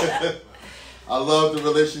 I love the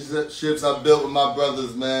relationships I built with my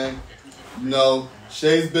brothers, man.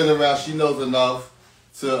 Shay's been around. She knows enough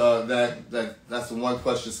to that's the one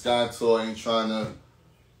question Sky and Tor ain't trying to,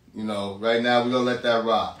 right now we're going to let that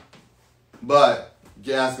rock. But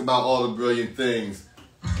you ask about all the brilliant things.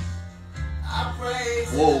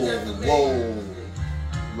 Whoa.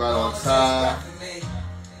 Right on time.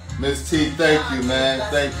 Miss T, thank you, man.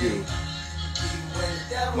 Thank you.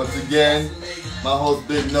 Once again, my host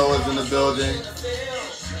Big Noah's in the building.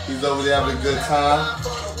 He's over there having a good time.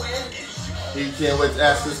 He can't wait to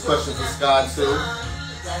ask this question for Sky too.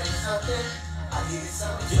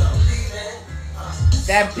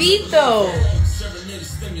 That beat though.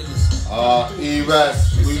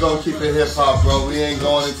 E-Rest, we gonna keep it hip hop, bro. We ain't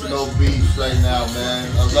going into no beats right now,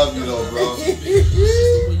 man. I love you though, bro.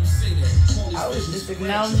 I was just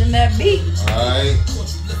acknowledging that beat. Alright.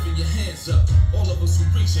 All of us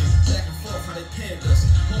were reaching back and forth how they panned us.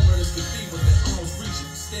 Home runners could be with their arms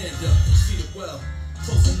reaching. Stand up, see it well.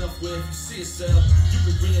 Close enough where if you see yourself, you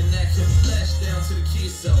can reenact your flash down to the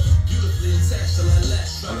key itself. Beautifully attached till I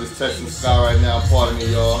last. I'm just texting Sky right now. Pardon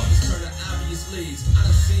me, y'all. I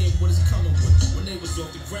done seen what it's coming with when they was off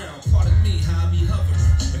the ground. Pardon me, how I be hovering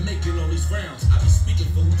and making all these rounds. I be speaking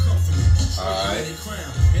for who come from me. Alright.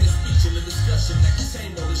 And it's speech in the discussion that can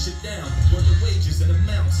tame all this shit down. Where the wages and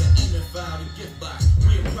amounts and aiming file and gift box.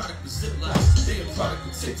 We a product of Ziplocs, they a product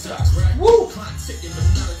of TikToks, right? Woo! Clock ticking, but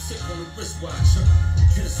not a tick on the wristwatch.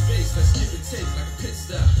 In a space that's give and take like a pit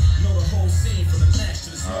stop. Know the whole scene from the match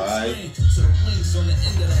to the small screen to the wings on the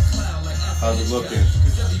end of that cloud like how's it looking?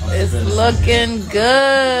 It's looking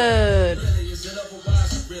good.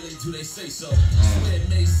 Really, do they say so? Swear it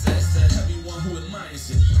makes sense to everyone who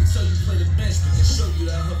admires it. Until you play the bench, but they show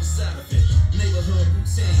you the other side of it. Neighborhood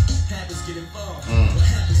routine, habits get involved. What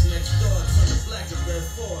happens next door, turn the black and red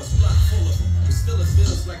fours, block full of them. But still it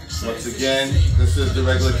feels like a Once again, this is the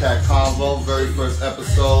Regular Cat Convo, very first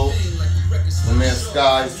episode. My man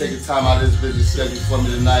Sky is taking time out of his busy schedule for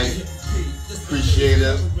me tonight. Appreciate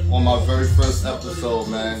it on my very first episode,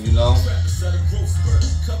 man,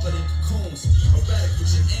 Covered in cocoons, erratic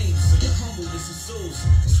with your aim, so your humbleness ensues.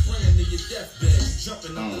 Springing to your deathbed,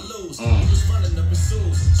 jumping on the lows. He was running up his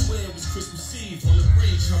souls. Swear it was Christmas Eve on the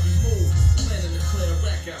bridge, how we moved, planning to clear a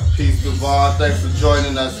rack out. Peace, Devon. Thanks for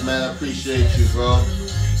joining us, man. I appreciate you, bro.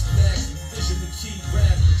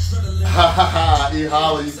 Ha ha ha,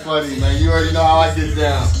 E-Holla, you funny, man. You already know how I get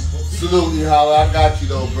down. Salute, E-Holla. I got you,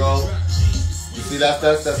 though, bro. You see, that's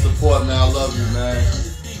that support, man. I love you, man.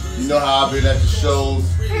 You know how I've been at the shows.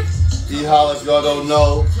 E-Holla, if y'all don't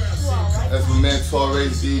know, that's my man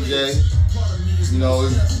Torres DJ.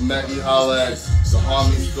 Met E-Holla at the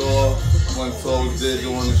Harmony store when Torres did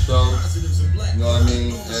doing the show. You know what I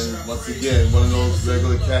mean? And once again, one of those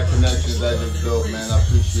regular cat connections I just built, man. I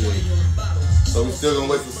appreciate it. So we still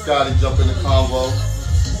gonna wait for Scott to jump in the convo.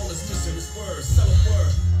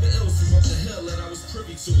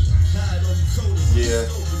 Yeah.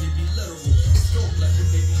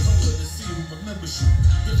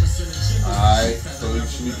 Alright, so we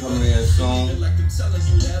should be coming in soon.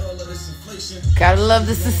 Gotta love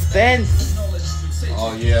the suspense.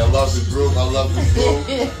 Oh yeah, I love the group. I love the group.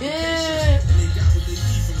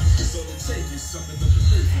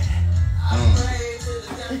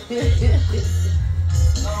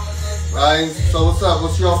 Alright, so what's up?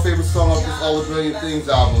 What's your favorite song off this All the Brilliant Things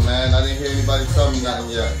album, man? I didn't hear anybody tell me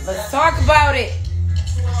nothing yet. Let's talk about it.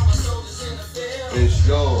 It's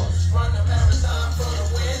yours.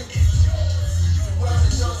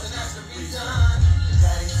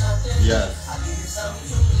 Yes.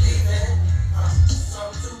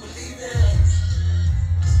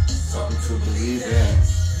 Something to believe in.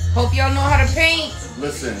 Hope y'all know how to paint.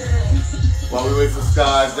 Listen, while we wait for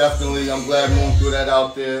Sky, definitely I'm glad Moon threw that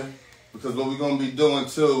out there. Because what we're going to be doing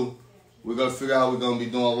too, we're going to figure out how we're going to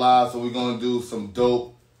be doing live. So we're going to do some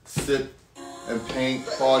dope sip and paint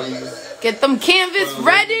parties. Get them canvas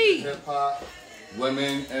ready. Hip hop,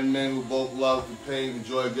 women and men who both love to paint,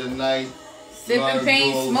 enjoy a good night. Sipping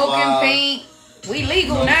paint, smoking paint. We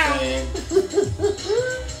legal You know now. what I'm saying?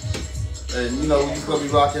 And you know, we're just going to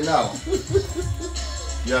be rocking out.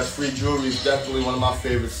 Yes, free jewelry is definitely one of my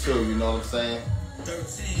favorites too, you know what I'm saying?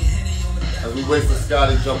 As we wait for Scott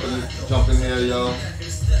to jump in here, yo.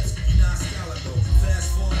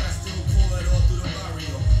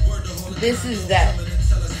 This is that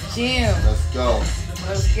gym. Let's go.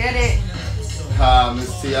 Let's get it. Hi,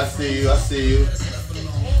 Miss T, I see you.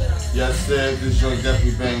 Yes, sir, this joint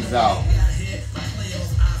definitely bangs out.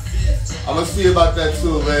 I'm gonna see about that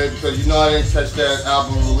too, Lid, because you know I didn't catch that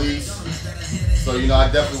album release. So, you know, I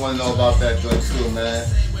definitely want to know about that joint too, man.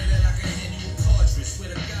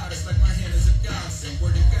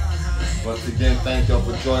 Once again, thank y'all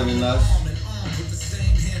for joining us.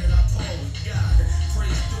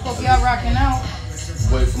 Hope y'all rocking out.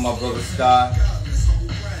 Wait for my brother Sky.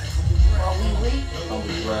 While we wait. I'm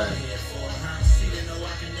with Brad.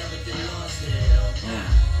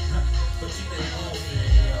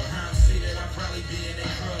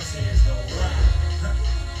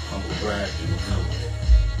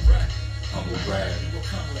 Humble Brad.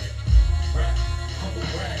 Humble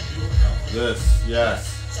Brad. This, yes.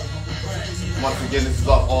 Once again, this is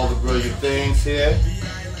off All the Brilliant Things here.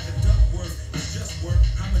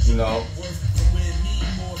 You know.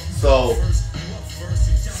 So,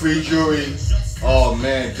 free jewelry. Oh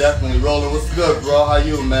man, definitely. Roland, what's good, bro? How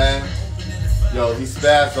you, man? Yo, he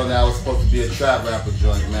spazzed on that. I was supposed to be a trap rapper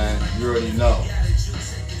joint, man. You already know.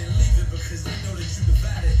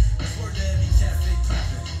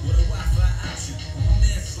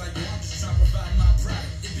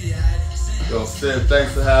 Yo, Sid,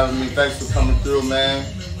 thanks for having me. Thanks for coming through, man.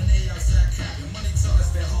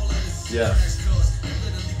 Yes.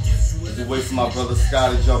 Just wait for my brother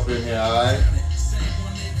Scott to jump in here, alright?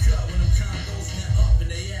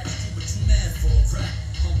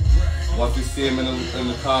 Once we see him in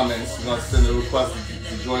the comments, we're gonna send a request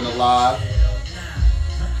to join the live.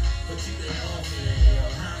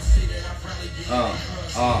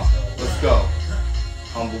 Let's go.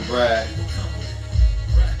 Humble Brad.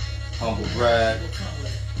 Humble Brad.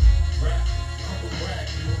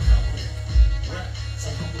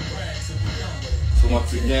 So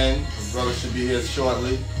once again, the brother should be here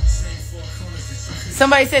shortly.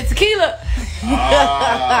 Somebody said tequila.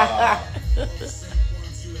 Ah.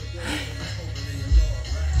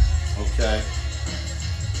 Okay.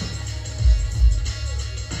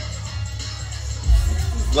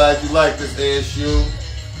 Glad you like this, ASU.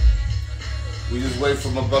 We just wait for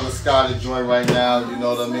my brother Scott to join right now, you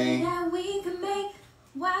know what I mean?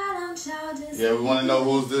 Yeah, we want to know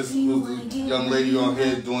who's the young lady on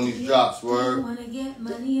here doing these drops, word?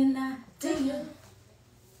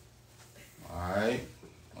 Alright,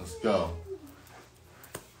 let's go.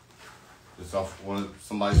 Just off one of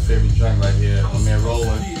somebody's favorite drink right here, my man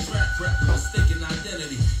Roland.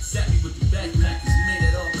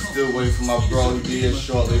 Still waiting for my bro to be here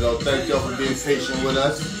shortly though. Thank y'all for being patient with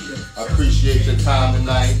us. I appreciate your time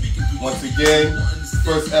tonight. Once again,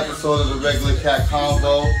 first episode of the Regular Cat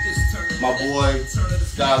Convo. My boy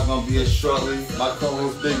Sky's gonna be here shortly. My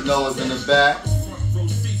co-host Big Noah's in the back.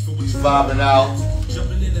 He's vibing out.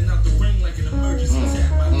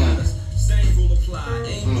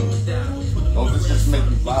 Don't this just make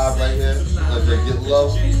you vibe right here? Like they get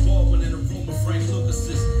low.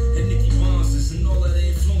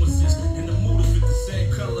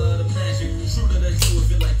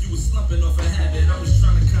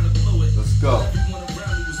 Let's go.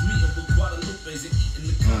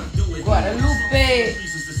 Guadalupe.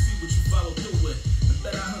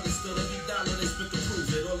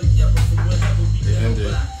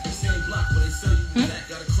 Ended.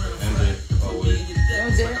 Ended. Oh, wait.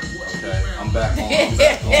 Okay, I'm back on. I'm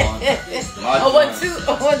back on. Oh, 1, 2.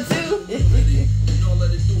 Oh, 1, 2.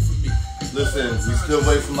 Listen, we Still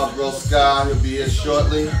waiting for my bro Sky. He'll be here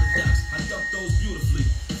shortly.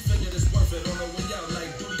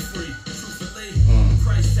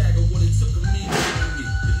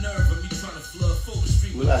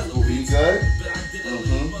 Relax, Booby. You good?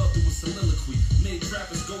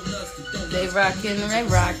 They rockin', they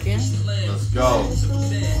rockin'. Let's go.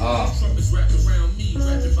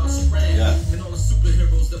 Yes.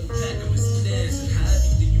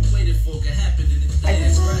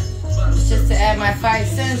 Just to add my 5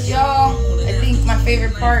 cents, y'all. I think my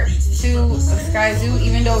favorite part too of Skyzoo,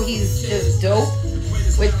 even though he's just dope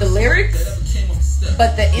with the lyrics,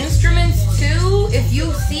 but the instruments too. If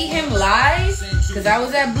you see him live, because I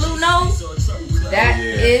was at Blue Note, that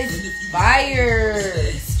is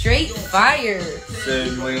fire. Straight fire.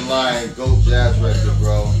 Said you ain't lying. Go jazz record,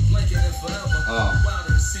 bro.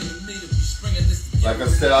 Like I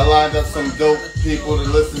said, I lined up some dope people to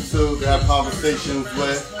listen to have conversations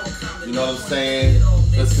with. You know what I'm saying?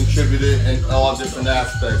 That's contributed in all different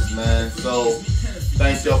aspects, man. So,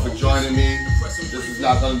 thank y'all for joining me. This is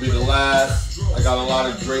not going to be the last. I got a lot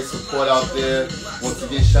of great support out there. Once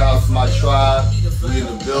again, shout out to my tribe. We in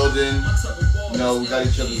the building. You know, we got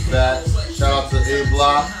each other's backs. Shout out to A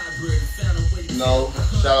Block. You know,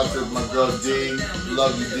 shout out to my girl D.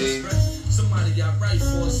 Love you, D.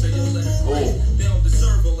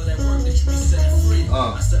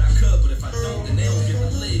 Oh. I said I could, but if I don't, then they don't get to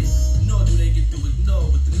leave. Nor do they get to ignore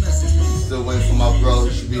with the message. Still waiting for my bro.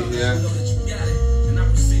 He should be here.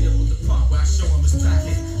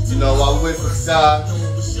 You know, while we wait for Sky,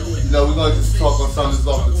 you know, we're gonna just talk on something that's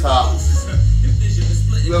off the top.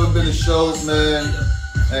 You ever been to shows, man,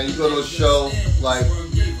 and you go to a show, like,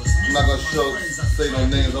 I'm not gonna say no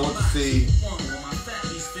names. I went to see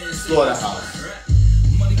Slaughterhouse.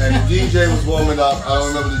 And the DJ was warming up. I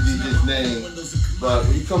don't remember the DJ's name. But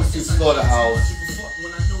when you come see Slaughterhouse,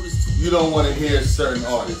 you don't want to hear certain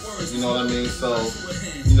artists. You know what I mean? So,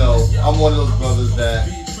 you know, I'm one of those brothers that,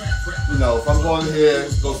 you know, if I'm going here,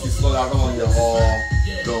 go see Slaughterhouse, I want to hear all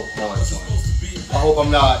dope hard songs. I hope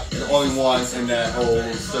I'm not the only one in that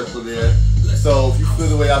whole circle there. So if you feel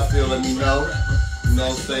the way I feel, let me know. You know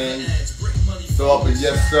what I'm saying? Throw up a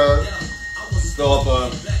yes, sir. Throw up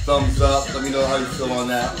a thumbs up. Let me know how you feel on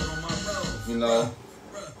that. You know?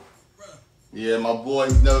 Yeah, my boy,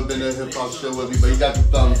 he's never been to a hip hop show with me, but he got the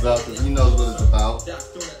thumbs up because he knows what it's about.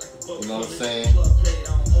 You know what I'm saying?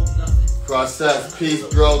 Process, peace,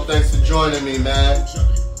 bro. Thanks for joining me, man.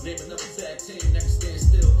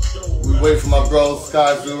 We wait for my bro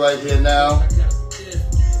Skyzoo right here now.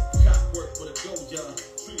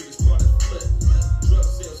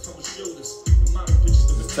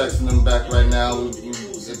 Just texting him back right now. We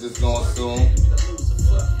get this going soon.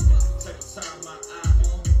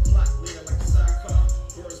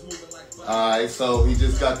 Alright, so he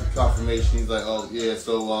just got the confirmation. He's like, oh yeah,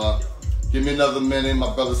 so give me another minute.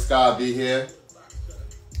 My brother Sky be here.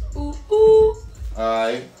 Ooh, ooh.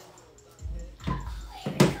 Alright.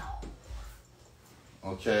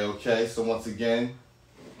 Okay. So once again,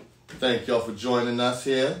 thank y'all for joining us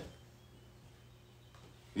here.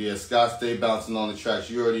 Yeah, Sky stay bouncing on the tracks.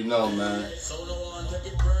 You already know, man.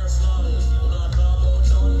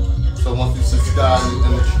 So once you see Sky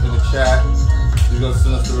in the chat, you're gonna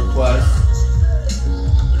send us the request.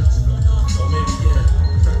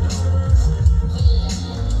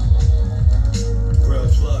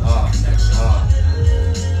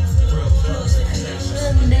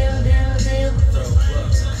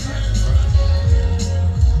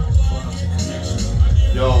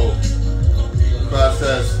 Yo,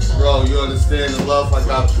 Process, bro, you understand the love I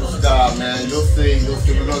got for Sky, man. You'll see,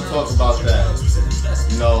 we're gonna talk about that.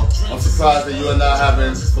 You know, I'm surprised that you and I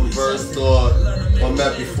haven't conversed or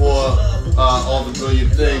met before all the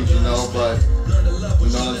brilliant things, you know, but you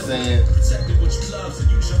know what I'm saying?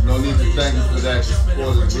 No need to thank you for that. Your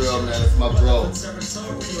support is real, man. It's my bro.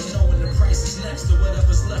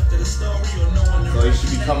 So he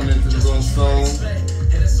should be coming into the room soon.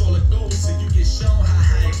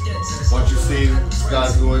 Once you see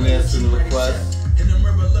Skyzoo in there, send the request.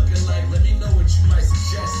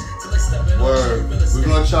 Word. We're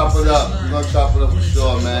gonna chop it up. We're gonna chop it up for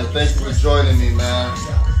sure, man. Thank you for joining me, man.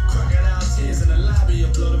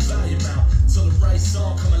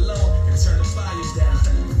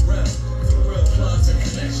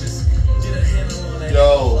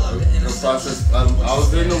 Yo, the Process. I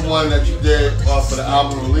was in the one that you did for the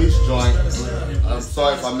album release joint. I'm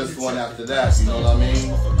sorry if I missed one after that. You know what I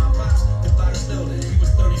mean?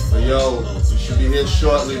 But yo, you should be here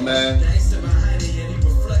shortly, man.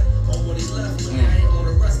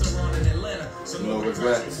 No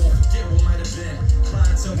regrets.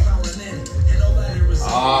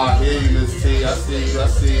 Ah, I hear you, Miss T. I see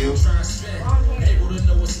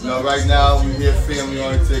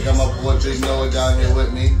know it, down here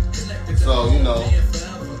with me. So, you know,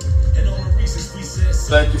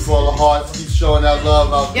 thank you for all the hearts. Keep showing that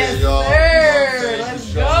love out there, y'all. Yes, sir.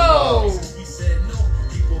 Let's go.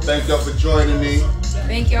 Thank y'all for joining me.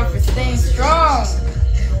 Thank y'all for staying strong.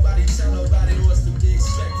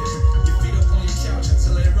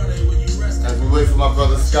 As we wait for my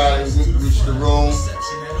brother Scotty to reach the room.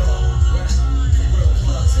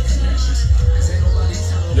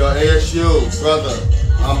 Yo, ASU, brother,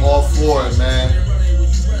 I'm all for it, man.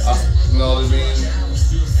 You know what I mean?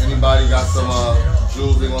 Anybody got some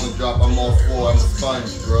jewels they want to drop, I'm all for it. I'm a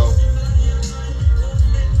sponge, bro.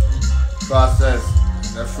 Process.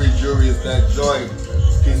 That free jewelry is that joy.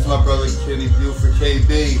 Peace to my brother Kenny Buford,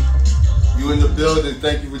 KB. You in the building.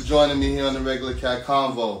 Thank you for joining me here on the Regular Cat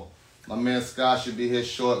Convo. My man Scott should be here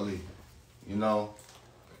shortly. You know,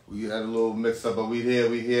 we had a little mix up, but we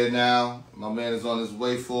here now. My man is on his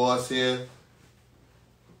way for us here.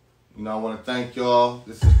 You know, I want to thank y'all.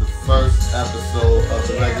 This is the first episode of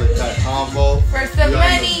the Regular Cat Convo. First of we are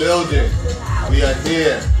many. in the building. We are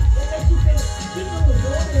here.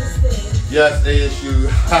 Yes, ASU.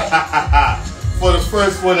 For the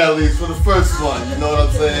first one, at least. For the first one. You know what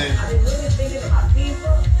I'm saying?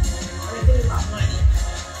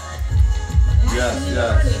 Yes.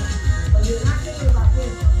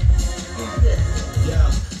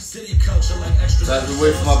 As we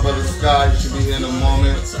wait for my brother Sky, he should be here in a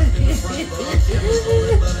moment.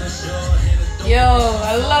 Yo,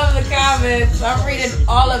 I love the comments. I'm reading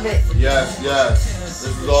all of it. Yes. This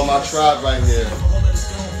is all my tribe right here.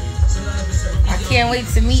 I can't wait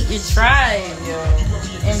to meet your tribe, yo.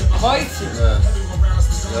 And voices.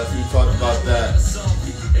 Yes, we talked about that.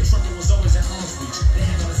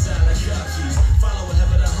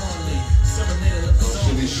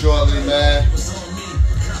 Should be shortly, man.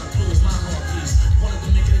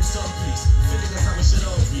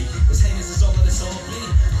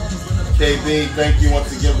 KB, thank you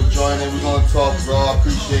once again for joining. We're gonna talk, bro. I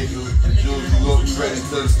appreciate you. And Jules, you ready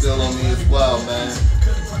to still on me as well, man.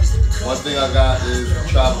 One thing I got is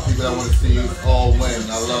tribal people that want to see you all win.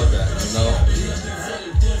 I love that, you know?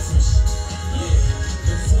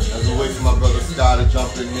 As we wait for my brother Scott to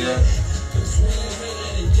jump in here.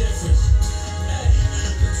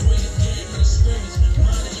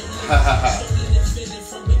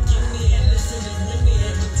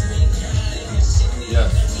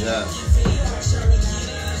 Yes.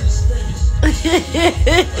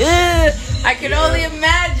 I can only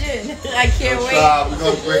imagine. I can't wait. We're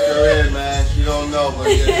gonna break her in, man. She don't know, but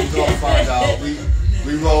yeah, she's gonna find out. We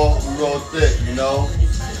roll thick, you know.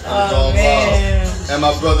 Oh man. And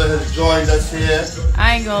my brother has joined us here.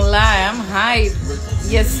 I ain't gonna lie, I'm hyped.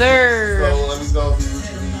 Yes, sir. So let me know if you.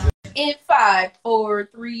 In 5, 4,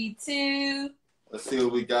 3, 2. Let's see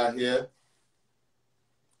what we got here.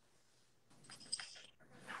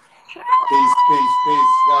 Peace,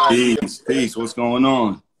 guys. Peace. What's going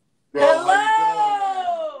on? Bro,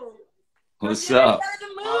 Hello. What's up?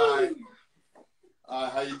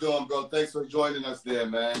 How you doing, bro? Thanks for joining us there,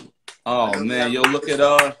 man. Oh man, yo, look at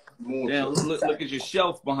look at your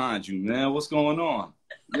shelf behind you, man. What's going on?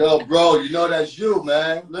 Yo, bro, you know that's you,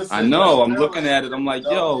 man. Listen, I know. I'm looking at it. I'm like,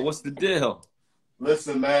 yo, what's the deal?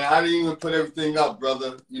 Listen, man, I didn't even put everything up,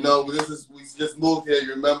 brother. You know, we just moved here.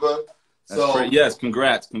 You remember? That's great. Yes,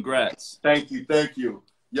 congrats. Thank you.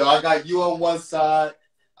 Yo, I got you on one side.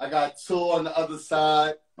 I got two on the other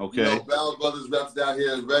side. Okay. You know, Bell Brothers reps down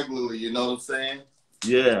here regularly. You know what I'm saying?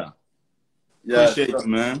 Yeah. Appreciate you,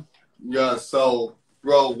 man. Yeah. So,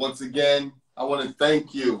 bro, once again, I want to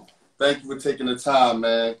thank you. Thank you for taking the time,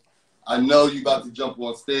 man. I know you about to jump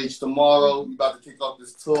on stage tomorrow. You about to kick off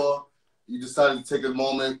this tour. You decided to take a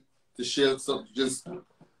moment to share some, just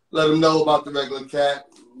let them know about the Regular Cat.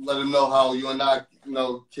 Let them know how you and I,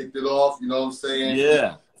 kicked it off. You know what I'm saying?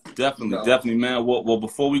 Yeah, definitely, man. Well,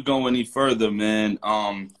 before we go any further, man,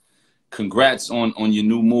 congrats on your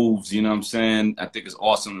new moves. You know what I'm saying? I think it's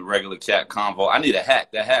awesome, the Regular Cat Convo. I need a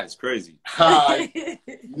hat. That hat is crazy. I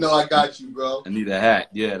got you, bro. I need a hat.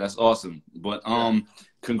 Yeah, that's awesome. But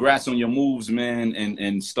congrats on your moves, man,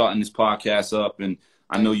 and starting this podcast up. And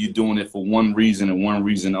I know you're doing it for one reason and one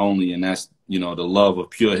reason only, and that's, the love of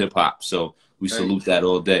pure hip hop. So we salute that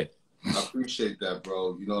all day. I appreciate that,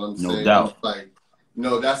 bro. You know what I'm saying? No doubt. Like,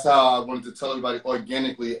 that's how I wanted to tell everybody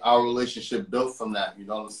organically our relationship built from that. You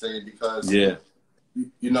know what I'm saying? Because, you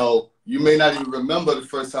may not even remember the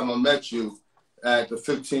first time I met you at the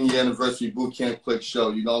 15-year anniversary boot camp click show.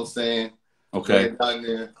 You know what I'm saying? Okay. Down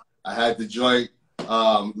there, I had the joint, had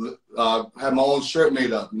my own shirt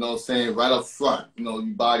made up. You know what I'm saying? Right up front.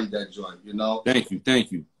 You bodied that joint.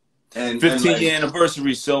 Thank you. And 15-year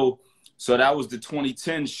anniversary. So So that was the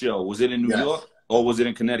 2010 show. Was it in New Yes. York or was it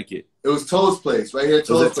in Connecticut? It was Toad's Place, right here. It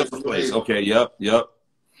was Toad's at Place. Okay, yep.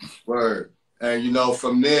 Word. And, you know,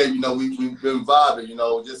 from there, you know, we've been vibing, you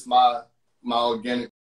know, just my organic